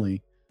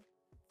family,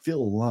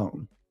 feel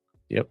alone.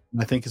 Yep.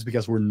 And I think it's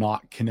because we're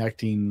not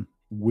connecting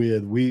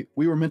with, we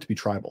were meant to be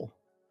tribal.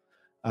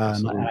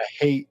 And I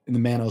hate in the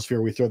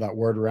manosphere, we throw that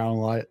word around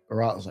a lot,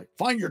 or I was like,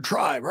 find your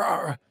tribe.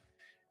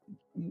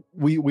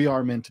 We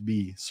are meant to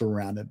be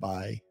surrounded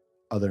by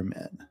other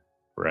men.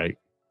 Right.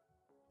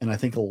 And I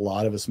think a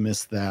lot of us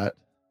miss that.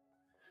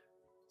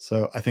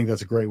 So I think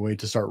that's a great way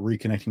to start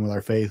reconnecting with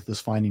our faith, is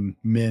finding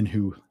men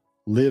who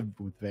live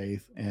with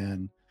faith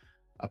and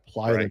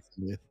apply their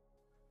faith.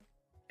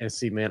 And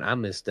see, man, I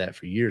missed that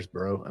for years,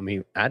 bro. I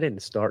mean, I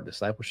didn't start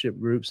discipleship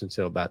groups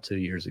until about 2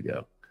 years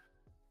ago.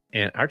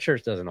 And our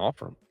church doesn't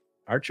offer them.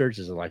 Our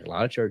churches are like a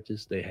lot of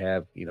churches. They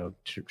have,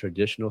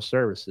 traditional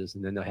services,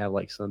 and then they'll have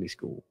like Sunday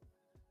school.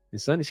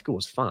 And Sunday school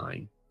is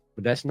fine,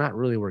 but that's not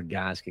really where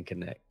guys can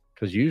connect.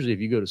 Because usually if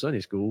you go to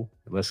Sunday school,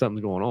 unless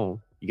something's going on,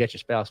 you got your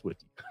spouse with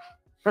you.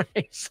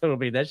 Right? So, I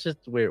mean, that's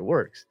just the way it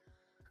works.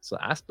 So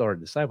I started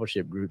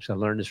discipleship groups. I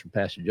learned this from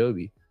Pastor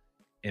Joby.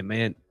 And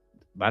man,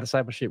 my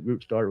discipleship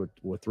group started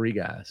with 3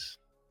 guys.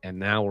 And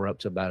now we're up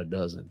to about a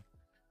dozen.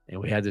 And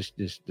we have this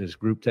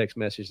group text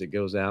message that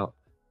goes out.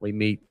 We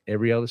meet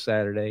every other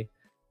Saturday.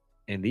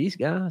 And these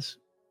guys,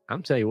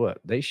 I'm telling you what,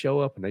 they show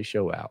up and they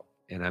show out.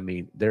 And I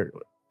mean,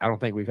 I don't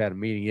think we've had a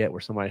meeting yet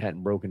where somebody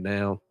hadn't broken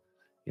down.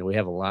 We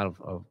have a lot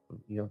of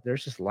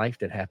there's just life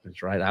that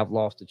happens, right? I've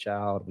lost a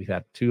child. We've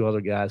had 2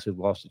 other guys who've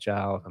lost a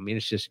child. I mean,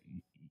 it's just,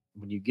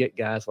 when you get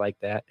guys like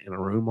that in a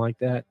room like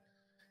that,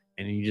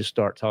 and you just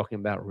start talking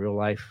about real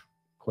life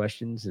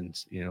questions and,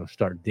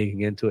 start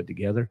digging into it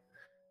together,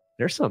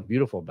 there's something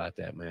beautiful about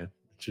that, man,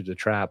 to the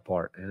tribe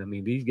part. And I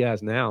mean, these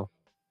guys now,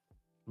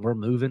 we're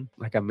moving,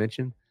 like I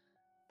mentioned.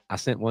 I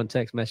sent one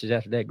text message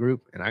after that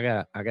group, and I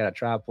got a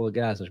tribe full of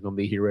guys that's going to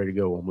be here ready to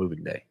go on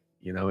moving day.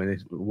 And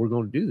we're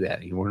going to do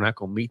that. We're not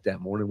going to meet that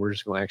morning. We're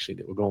just going to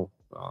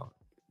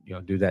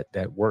do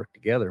that work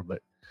together.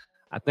 But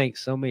I think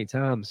so many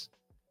times,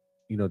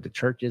 the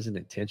church isn't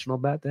intentional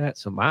about that.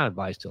 So my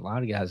advice to a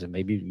lot of guys, and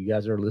maybe you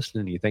guys are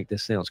listening and you think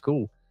this sounds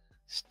cool,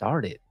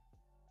 start it.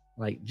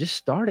 Like, just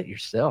start it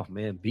yourself,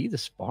 man. Be the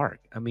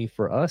spark. I mean,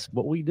 for us,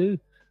 what we do,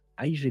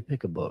 I usually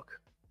pick a book.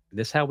 And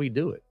that's how we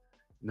do it.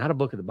 Not a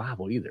book of the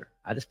Bible either.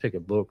 I just pick a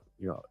book,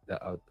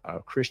 a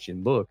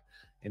Christian book,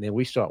 and then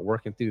we start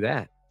working through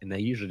that. and they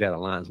usually that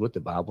aligns with the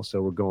Bible.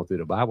 So we're going through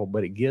the Bible,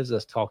 but it gives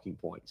us talking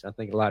points. I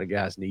think a lot of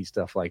guys need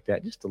stuff like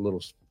that, just a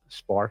little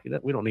spark.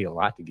 We don't need a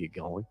lot to get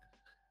going,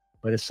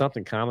 but it's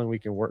something common we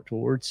can work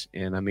towards.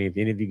 And I mean, if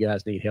any of you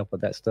guys need help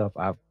with that stuff,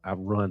 I've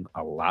run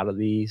a lot of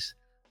these.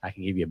 I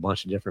can give you a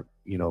bunch of different,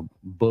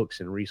 books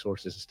and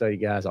resources and study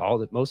guides.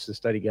 Most of the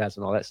study guides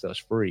and all that stuff's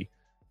free.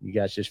 You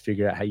guys just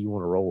figure out how you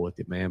want to roll with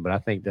it, man. But I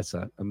think that's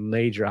a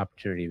major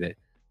opportunity that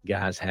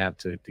guys have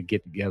to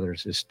get together,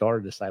 is to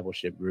start a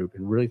discipleship group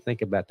and really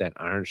think about that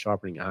iron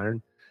sharpening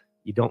iron.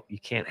 You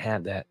can't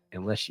have that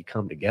unless you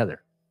come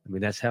together. I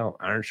mean, that's how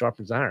iron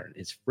sharpens iron.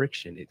 It's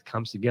friction. It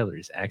comes together.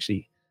 It's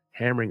actually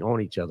hammering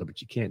on each other,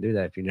 but you can't do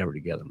that if you're never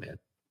together, man.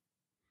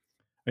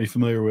 Are you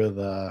familiar with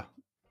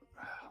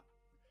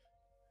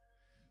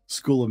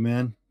School of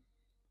Men?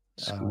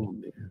 School,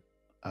 man.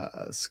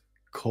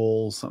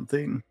 Cole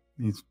something.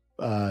 He's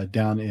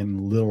down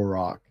in Little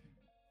Rock.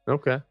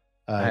 Okay.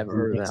 I haven't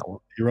heard of that one.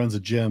 He runs a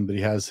gym, but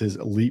he has his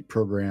elite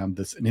program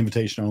that's an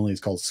invitation only.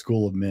 It's called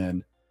School of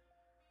Men.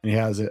 And he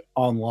has it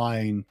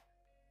online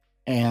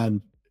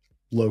and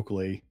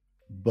locally,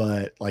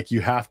 but like you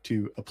have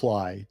to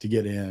apply to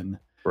get in.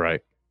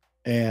 Right.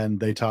 And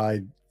they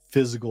tie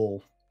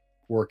physical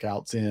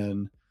workouts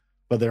in,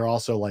 but they're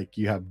also like,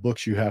 you have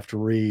books you have to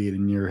read,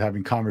 and you're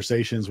having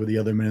conversations with the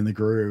other men in the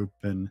group,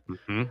 and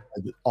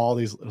all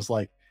these. It's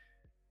like,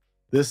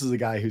 this is a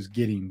guy who's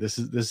getting this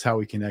is how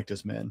we connect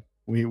as men.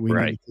 We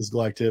need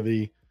physical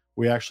activity.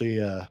 We actually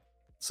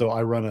so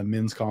I run a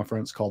men's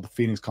conference called the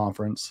Phoenix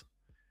Conference,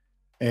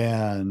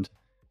 and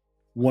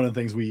one of the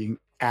things we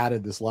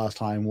added this last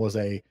time was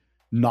a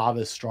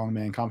novice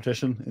strongman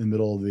competition in the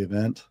middle of the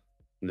event.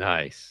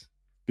 Nice.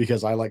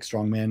 Because I like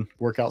strongman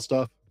workout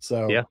stuff.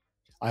 So yeah,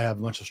 I have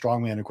a bunch of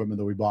strongman equipment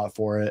that we bought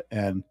for it.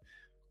 And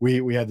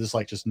we had this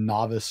like just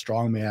novice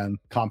strongman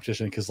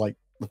competition, because like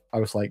I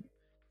was like,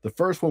 the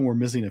first one we're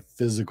missing a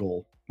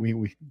physical.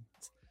 We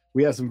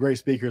have some great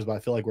speakers, but I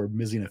feel like we're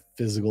missing a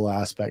physical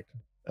aspect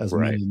as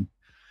men.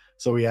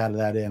 So we added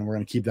that in. We're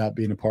going to keep that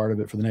being a part of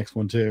it for the next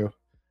one too.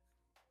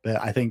 But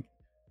I think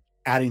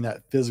adding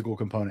that physical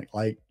component,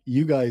 like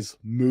you guys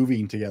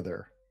moving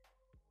together,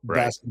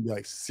 that's going to be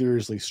like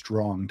seriously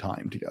strong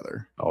time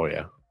together. Oh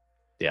yeah.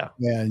 Yeah.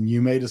 And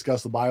you may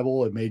discuss the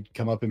Bible. It may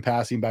come up in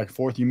passing back and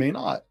forth. You may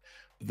not.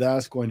 But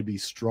that's going to be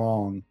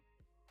strong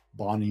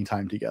bonding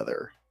time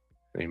together.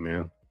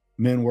 Amen.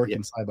 Men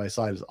working side by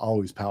side is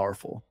always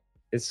powerful.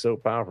 It's so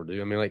powerful,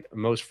 dude. I mean, like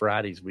most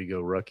Fridays we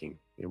go rucking.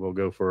 We'll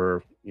go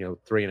for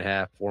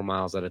 3.5, 4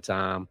 miles at a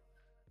time,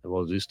 and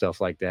we'll do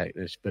stuff like that.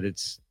 But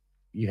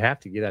you have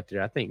to get out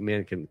there. I think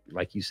men can,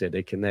 like you said,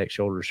 they connect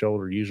shoulder to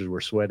shoulder. Usually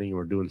we're sweating,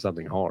 we're doing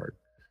something hard,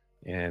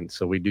 and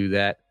so we do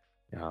that.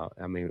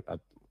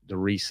 The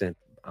recent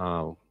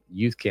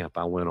youth camp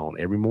I went on,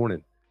 every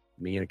morning,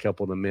 me and a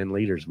couple of the men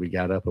leaders, we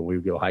got up and we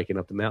would go hiking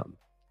up the mountain.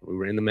 We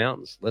were in the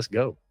mountains. Let's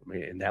go. I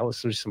mean, and that was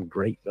just some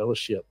great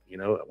fellowship.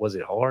 Was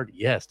it hard?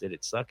 Yes. Did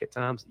it suck at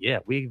times? Yeah.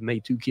 We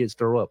made 2 kids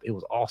throw up. It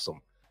was awesome.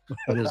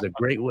 But it was a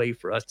great way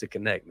for us to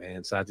connect,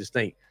 man. So I just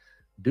think,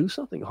 do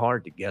something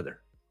hard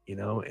together,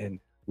 and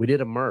we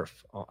did a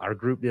Murph. Our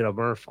group did a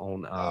Murph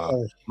on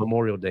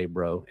Memorial Day,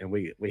 bro. And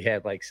we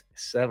had like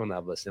 7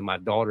 of us, and my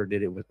daughter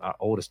did it our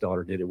oldest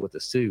daughter did it with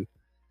us too.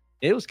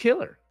 It was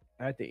killer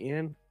at the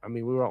end. I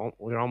mean, we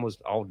were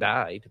almost all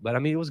died, but I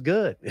mean, it was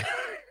good.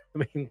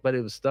 But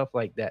it was stuff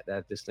like that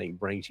this thing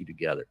brings you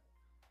together.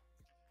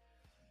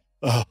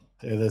 Oh,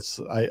 yeah,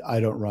 I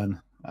don't run.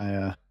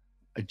 I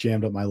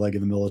jammed up my leg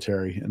in the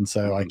military, and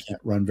so I can't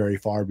run very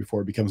far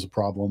before it becomes a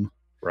problem.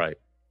 Right.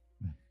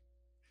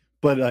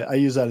 But I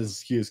use that as an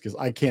excuse because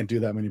I can't do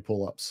that many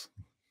pull-ups.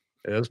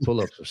 Yeah, those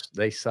pull-ups,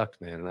 they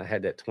sucked, man. And I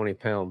had that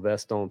 20-pound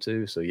vest on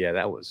too. So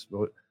yeah,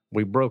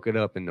 we broke it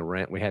up in the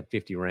round. We had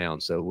 50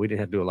 rounds, so we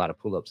didn't have to do a lot of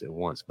pull-ups at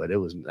once. But that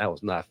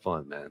was not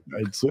fun, man.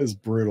 It's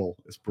brutal.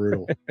 It's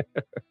brutal.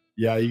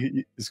 Yeah,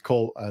 it's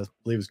Cole. I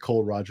believe it's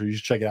Cole Roger. You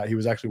should check it out. He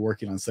was actually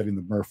working on setting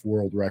the Murph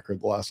world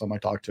record the last time I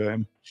talked to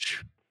him.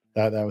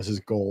 That was his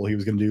goal. He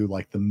was going to do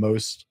like the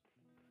most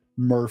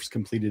Murphs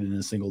completed in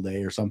a single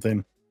day or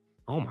something.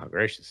 Oh my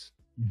gracious!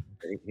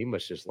 He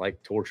must just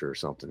like torture or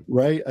something,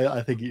 right?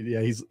 I think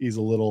he's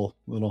a little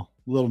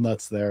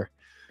nuts there.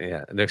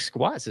 Yeah, the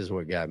squats is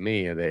what got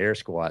me, the air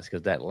squats,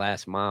 because that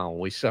last mile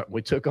we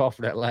took off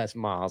for that last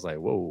mile. I was like,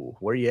 whoa,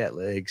 where you at,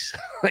 legs?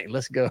 Like,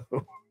 let's go.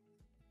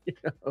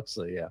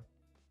 So yeah.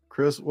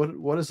 Chris,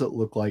 what does it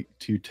look like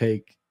to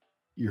take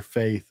your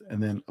faith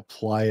and then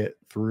apply it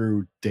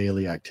through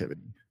daily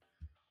activity?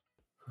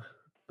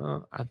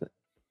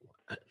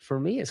 For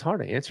me, it's hard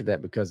to answer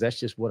that because that's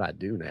just what I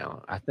do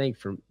now. I think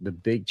the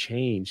big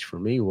change for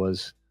me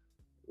was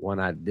when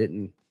I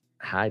didn't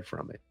hide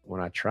from it,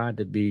 when I tried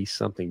to be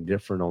something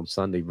different on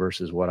Sunday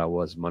versus what I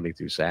was Monday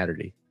through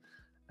Saturday.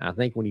 I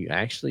think when you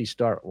actually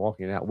start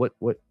walking out, what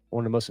one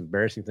of the most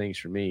embarrassing things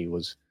for me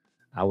was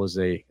I was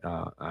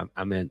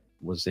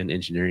was in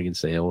engineering and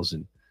sales,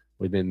 and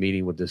we've been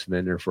meeting with this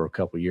vendor for a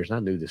couple of years. And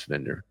I knew this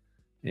vendor,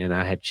 and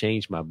I had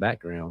changed my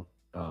background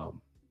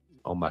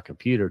on my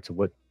computer to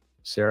what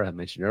Sarah had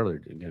mentioned earlier.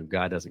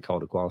 God doesn't call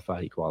to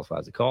qualify; He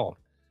qualifies to call.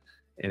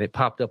 and it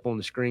popped up on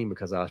the screen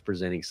because I was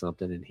presenting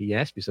something. And he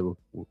asked me, so,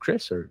 well,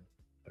 Chris, are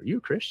you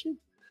a Christian?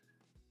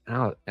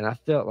 And I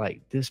felt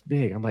like this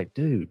big. I'm like,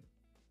 dude,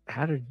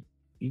 how did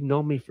you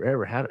know me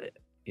forever? How did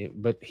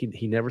it, but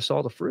he never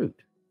saw the fruit.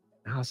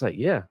 And I was like,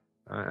 yeah,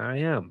 I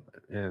am.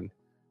 And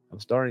I'm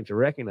starting to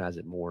recognize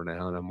it more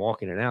now, and I'm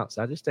walking it out.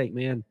 So I just think,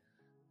 man,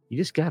 you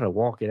just got to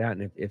walk it out.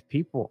 And if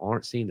people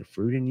aren't seeing the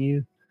fruit in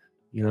you,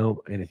 you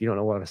know, and if you don't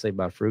know what I say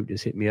about fruit,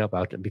 just hit me up.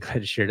 I'll be glad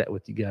to share that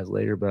with you guys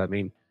later. But I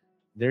mean,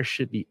 there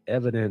should be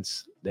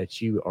evidence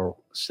that you are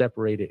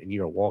separated and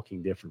you are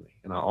walking differently.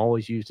 And I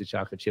always use the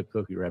chocolate chip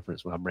cookie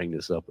reference when I bring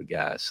this up with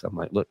guys. I'm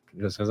like, look,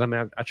 because I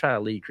mean, I try to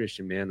lead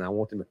Christian men. I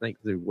want them to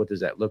think through what does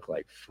that look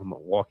like from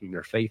walking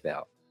their faith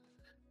out.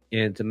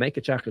 And to make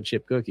a chocolate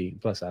chip cookie,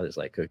 plus I just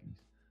like cookies.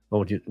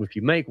 Well, if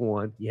you make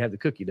one, you have the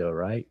cookie dough,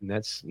 right? And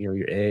that's, you know,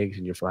 your eggs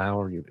and your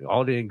flour and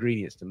all the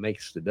ingredients to make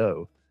the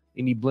dough.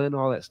 And you blend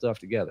all that stuff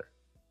together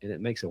and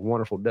it makes a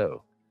wonderful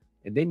dough.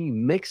 And then you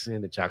mix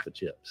in the chocolate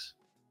chips.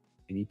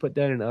 And you put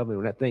that in the oven.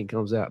 When that thing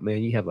comes out,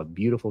 man, you have a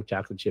beautiful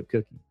chocolate chip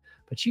cookie.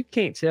 But you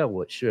can't tell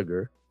what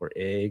sugar or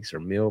eggs or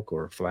milk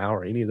or flour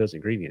or any of those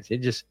ingredients.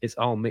 It's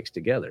all mixed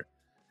together.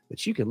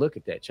 But you can look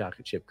at that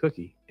chocolate chip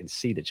cookie and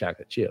see the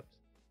chocolate chips.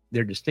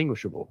 They're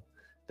distinguishable.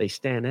 They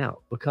stand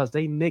out because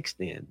they mixed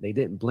in. They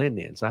didn't blend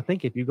in. So I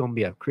think if you're going to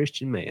be a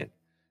Christian man,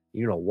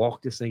 you're going to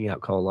walk this thing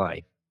out called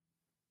life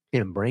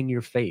and bring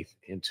your faith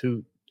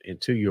into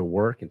your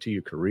work, into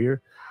your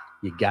career,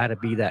 you got to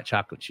be that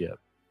chocolate chip.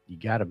 You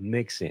got to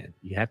mix in.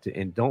 You have to,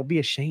 and don't be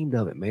ashamed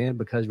of it, man,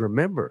 because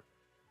remember,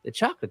 the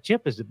chocolate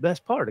chip is the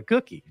best part of the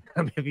cookie.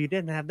 I mean, if you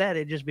didn't have that,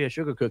 it'd just be a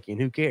sugar cookie,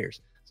 and who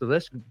cares? So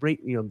let's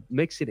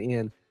mix it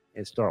in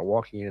and start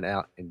walking it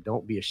out, and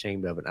don't be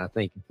ashamed of it. I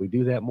think if we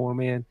do that more,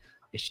 man,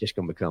 it's just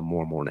going to become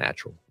more and more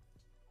natural.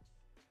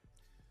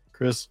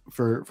 Chris,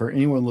 for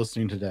anyone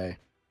listening today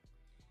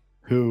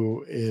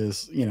who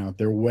is, you know,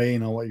 they're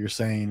weighing on what you're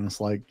saying,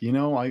 it's like, you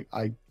know,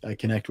 I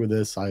connect with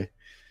this. I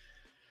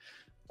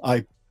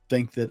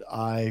think that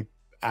I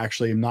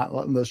actually am not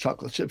letting those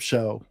chocolate chips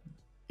show.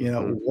 You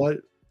know,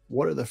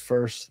 what are the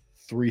first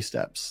 3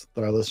 steps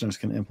that our listeners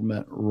can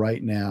implement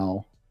right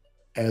now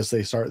as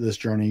they start this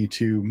journey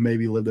to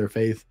maybe live their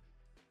faith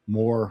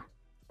more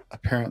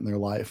apparent in their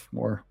life,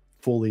 more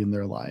fully in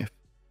their life?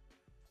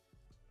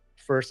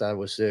 First, I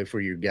would say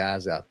for your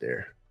guys out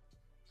there,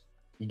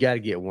 you got to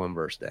get one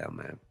verse down,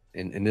 man.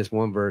 And this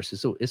one verse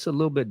it's a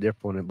little bit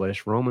different, but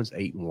it's Romans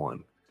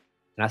 8:1.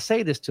 And I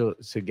say this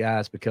to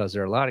guys because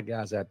there are a lot of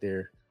guys out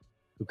there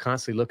who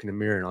constantly look in the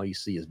mirror and all you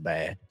see is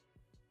bad.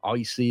 All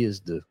you see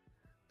is the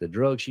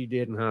drugs you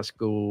did in high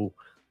school,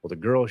 or the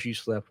girls you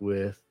slept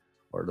with,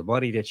 or the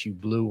money that you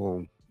blew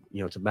on,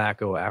 you know,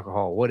 tobacco,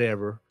 alcohol,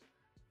 whatever.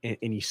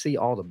 And you see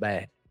all the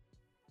bad.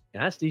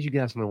 And I just need you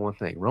guys to know one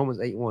thing. Romans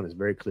 8:1 is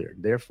very clear.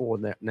 Therefore,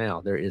 now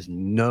there is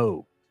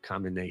no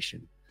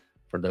condemnation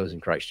for those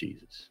in Christ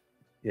Jesus.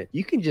 Yeah,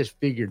 you can just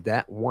figure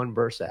that one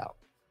verse out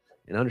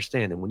and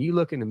understand that when you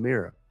look in the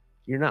mirror,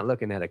 you're not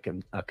looking at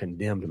a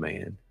condemned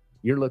man.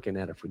 You're looking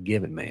at a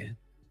forgiven man.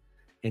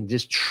 And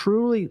just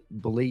truly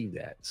believe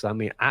that. So, I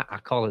mean, I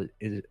call it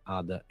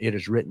the it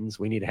is writtens.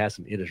 We need to have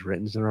some it is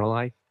writtens in our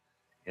life.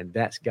 And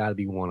that's got to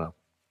be one of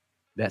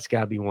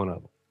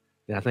them.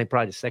 And I think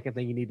probably the second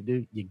thing you need to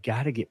do, you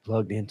got to get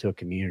plugged into a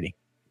community,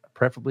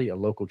 preferably a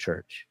local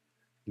church.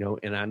 You know,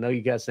 and I know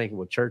you guys thinking,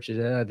 well, churches,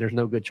 there's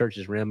no good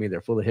churches around me. They're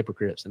full of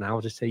hypocrites. And I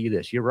will just tell you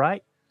this, you're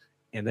right.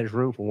 And there's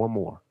room for one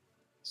more.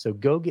 So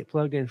go get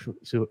plugged into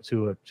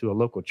a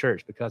local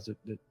church, because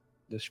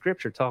the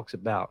scripture talks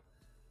about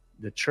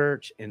the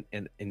church and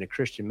the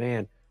Christian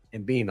man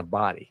and being a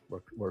body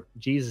where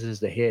Jesus is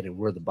the head and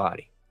we're the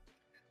body.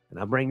 And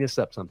I bring this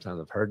up sometimes.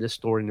 I've heard this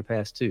story in the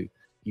past too.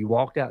 You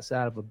walked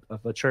outside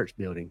of a church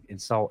building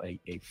and saw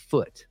a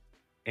foot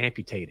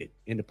amputated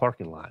in the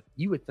parking lot.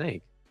 You would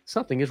think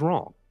something is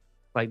wrong.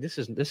 Like this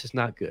is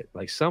not good.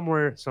 Like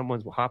somewhere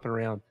someone's hopping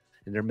around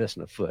and they're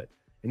missing a foot.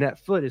 And that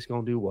foot is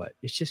going to do what?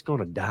 It's just going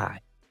to die.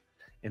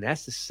 And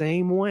that's the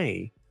same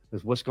way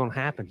as what's going to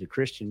happen to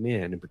Christian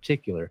men in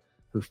particular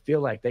who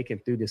feel like they can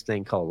do this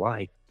thing called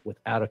life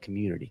without a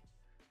community.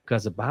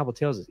 Because the Bible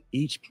tells us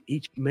each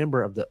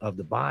member of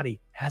the body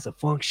has a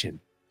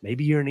function.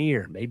 Maybe you're an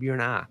ear, maybe you're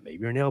an eye, maybe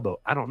you're an elbow.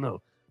 I don't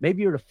know.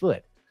 Maybe you're the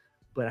foot.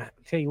 But I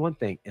tell you one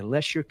thing,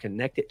 unless you're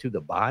connected to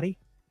the body,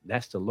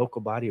 that's the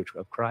local body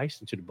of Christ,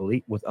 and to the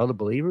belief with other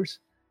believers,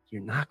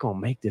 you're not going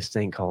to make this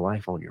thing called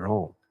life on your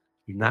own.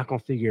 You're not going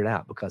to figure it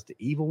out, because the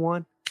evil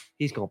one,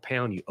 he's going to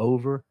pound you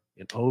over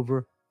and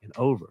over and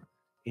over.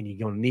 And you're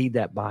going to need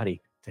that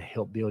body to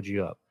help build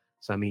you up.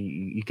 So, I mean,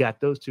 you got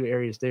those 2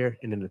 areas there.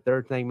 And then the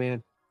third thing,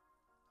 man,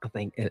 I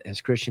think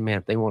as Christian, man,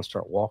 if they want to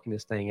start walking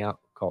this thing out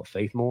called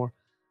faith more,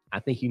 I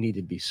think you need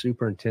to be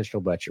super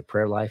intentional about your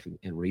prayer life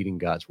and reading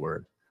God's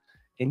word.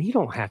 And you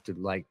don't have to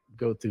like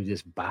go through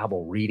this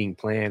Bible reading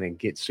plan and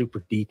get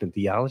super deep in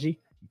theology.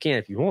 You can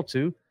if you want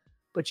to,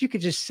 but you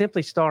could just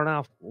simply start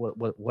off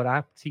what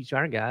I teach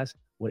our guys,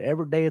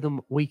 whatever day of the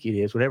week it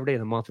is, whatever day of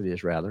the month it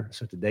is, rather.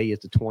 So today is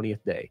the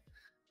 20th day.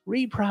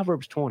 Read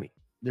Proverbs 20.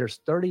 there's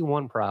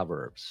 31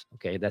 Proverbs.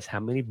 Okay, that's how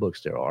many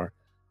books there are.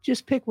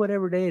 Just pick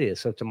whatever day it is.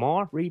 So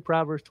tomorrow, read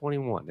Proverbs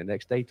 21. The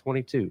next day,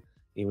 22.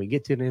 And we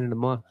get to the end of the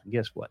month,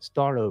 guess what?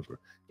 Start over.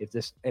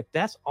 If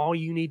that's all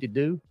you need to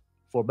do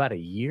for about a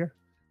year,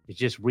 is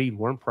just read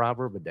one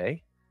proverb a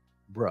day,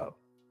 bro,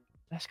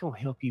 that's going to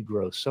help you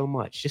grow so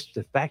much. Just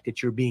the fact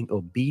that you're being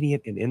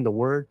obedient and in the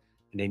word,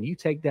 and then you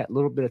take that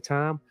little bit of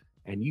time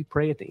and you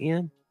pray at the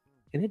end,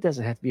 and it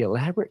doesn't have to be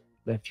elaborate,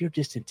 but if you're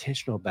just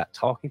intentional about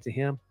talking to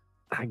him,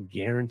 I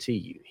guarantee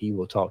you he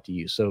will talk to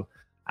you. So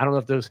I don't know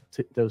if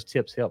those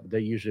tips help, but they're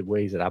usually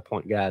ways that I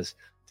point guys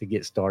to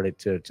get started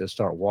to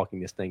start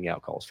walking this thing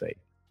out called faith.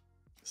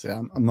 See,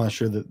 I'm not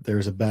sure that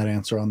there's a bad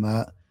answer on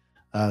that,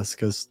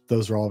 because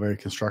those are all very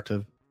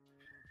constructive.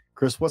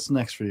 Chris, what's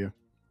next for you?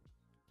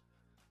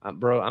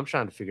 Bro, I'm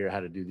trying to figure out how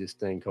to do this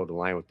thing called the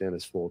Line Within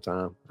as full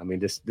time. I mean,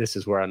 this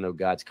is where I know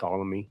God's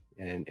calling me,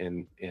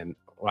 and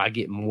I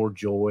get more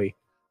joy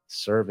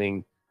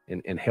serving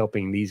and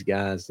helping these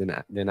guys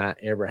than I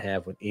ever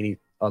have with any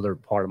other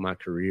part of my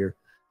career.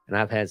 And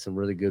I've had some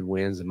really good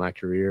wins in my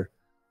career.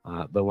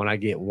 But when I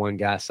get one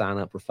guy sign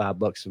up for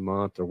 $5 a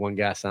month, or one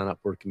guy sign up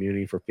for a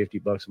community for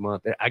 $50 a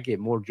month, I get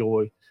more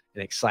joy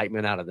and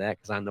excitement out of that,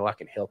 because I know I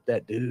can help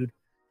that dude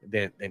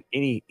than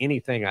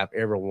anything I've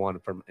ever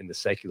wanted from in the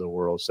secular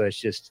world. So it's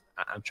just,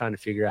 I'm trying to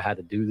figure out how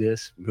to do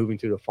this. Moving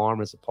to the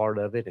farm is a part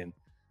of it, and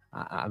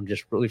I'm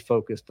just really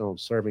focused on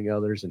serving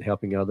others and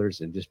helping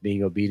others and just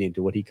being obedient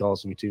to what he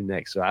calls me to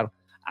next. So I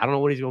don't know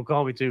what he's gonna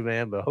call me to,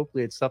 man, but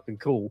hopefully it's something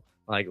cool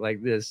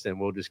like this, and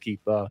we'll just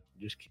keep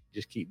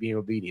just keep being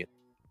obedient.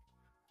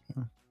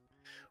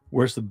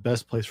 Where's the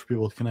best place for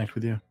people to connect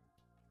with you?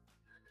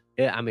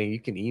 Yeah, I mean, you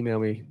can email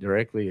me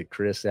directly at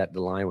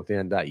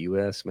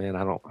chris@thelinewithin.us, man.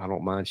 I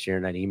don't mind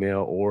sharing that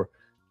email, or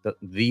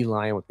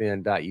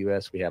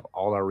thelinewithin.us. We have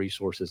all our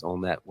resources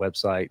on that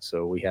website.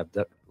 So we have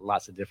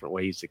lots of different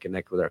ways to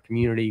connect with our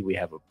community. We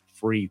have a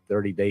free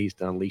 30 days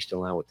to unleash the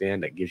Line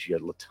Within that gives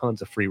you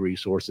tons of free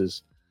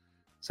resources.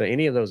 So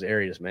any of those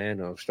areas, man,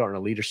 I'm starting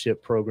a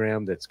leadership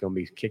program that's going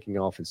to be kicking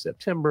off in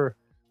September.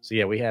 So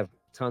yeah, we have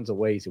tons of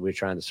ways that we're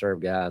trying to serve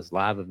guys,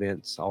 live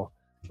events,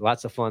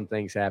 lots of fun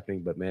things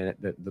happening. But man,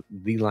 the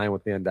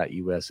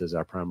thelinewithin.us is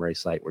our primary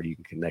site where you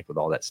can connect with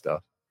all that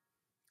stuff.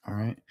 All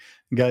right,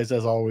 guys,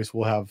 as always,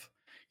 we'll have,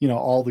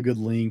 all the good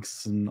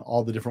links and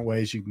all the different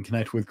ways you can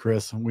connect with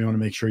Chris. And we want to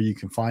make sure you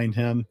can find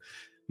him.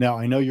 Now,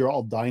 I know you're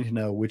all dying to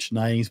know which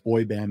 90s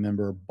boy band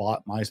member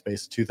bought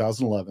MySpace in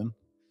 2011.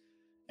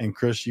 And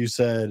Chris, you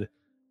said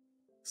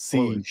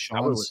C.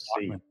 Sean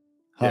Stockman. C.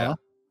 Huh?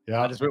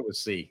 Yeah. I just went with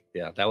C.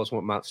 Yeah, that was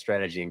my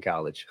strategy in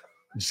college.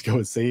 Just go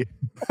with C.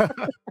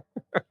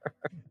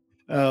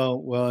 Oh,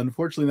 well,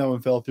 unfortunately, that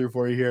one fell through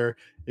for you here.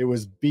 It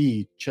was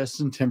B.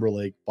 Justin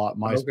Timberlake bought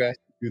MySpace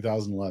in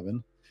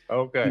 2011.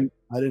 Okay.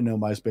 I didn't know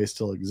MySpace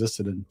still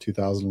existed in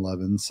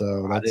 2011.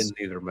 So I didn't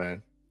either,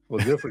 man.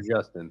 Well, good for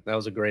Justin. That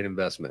was a great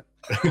investment.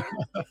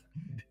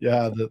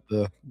 Yeah,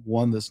 the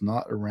one that's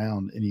not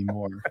around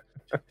anymore.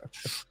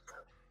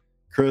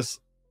 Chris,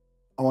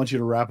 I want you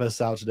to wrap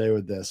us out today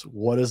with this.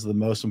 What is the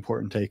most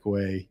important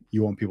takeaway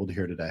you want people to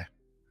hear today?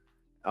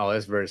 Oh,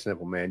 that's very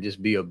simple, man.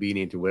 Just be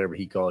obedient to whatever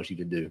he calls you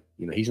to do.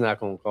 He's not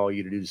going to call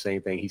you to do the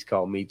same thing he's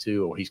called me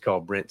to, or he's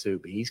called Brent to,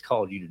 but he's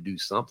called you to do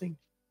something.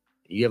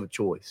 You have a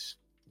choice.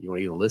 You want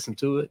to either listen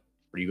to it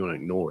or you're going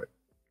to ignore it.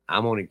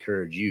 I'm going to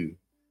encourage you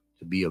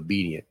to be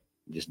obedient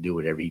and just do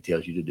whatever he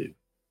tells you to do.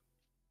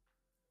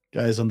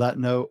 Guys, on that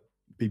note,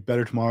 be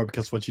better tomorrow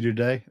because of what you do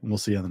today, and we'll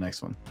see you on the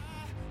next one.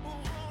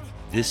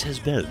 This has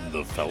been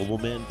the Fallible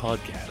Man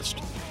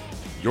Podcast,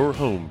 your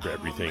home for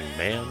everything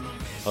man,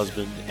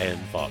 husband, and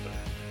father.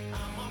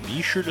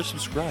 Be sure to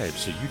subscribe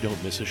so you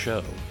don't miss a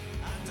show.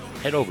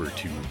 Head over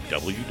to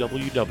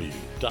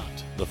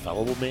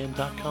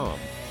www.thefallibleman.com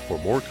for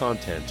more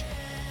content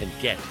and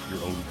get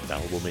your own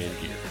Fallible Man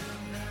gear.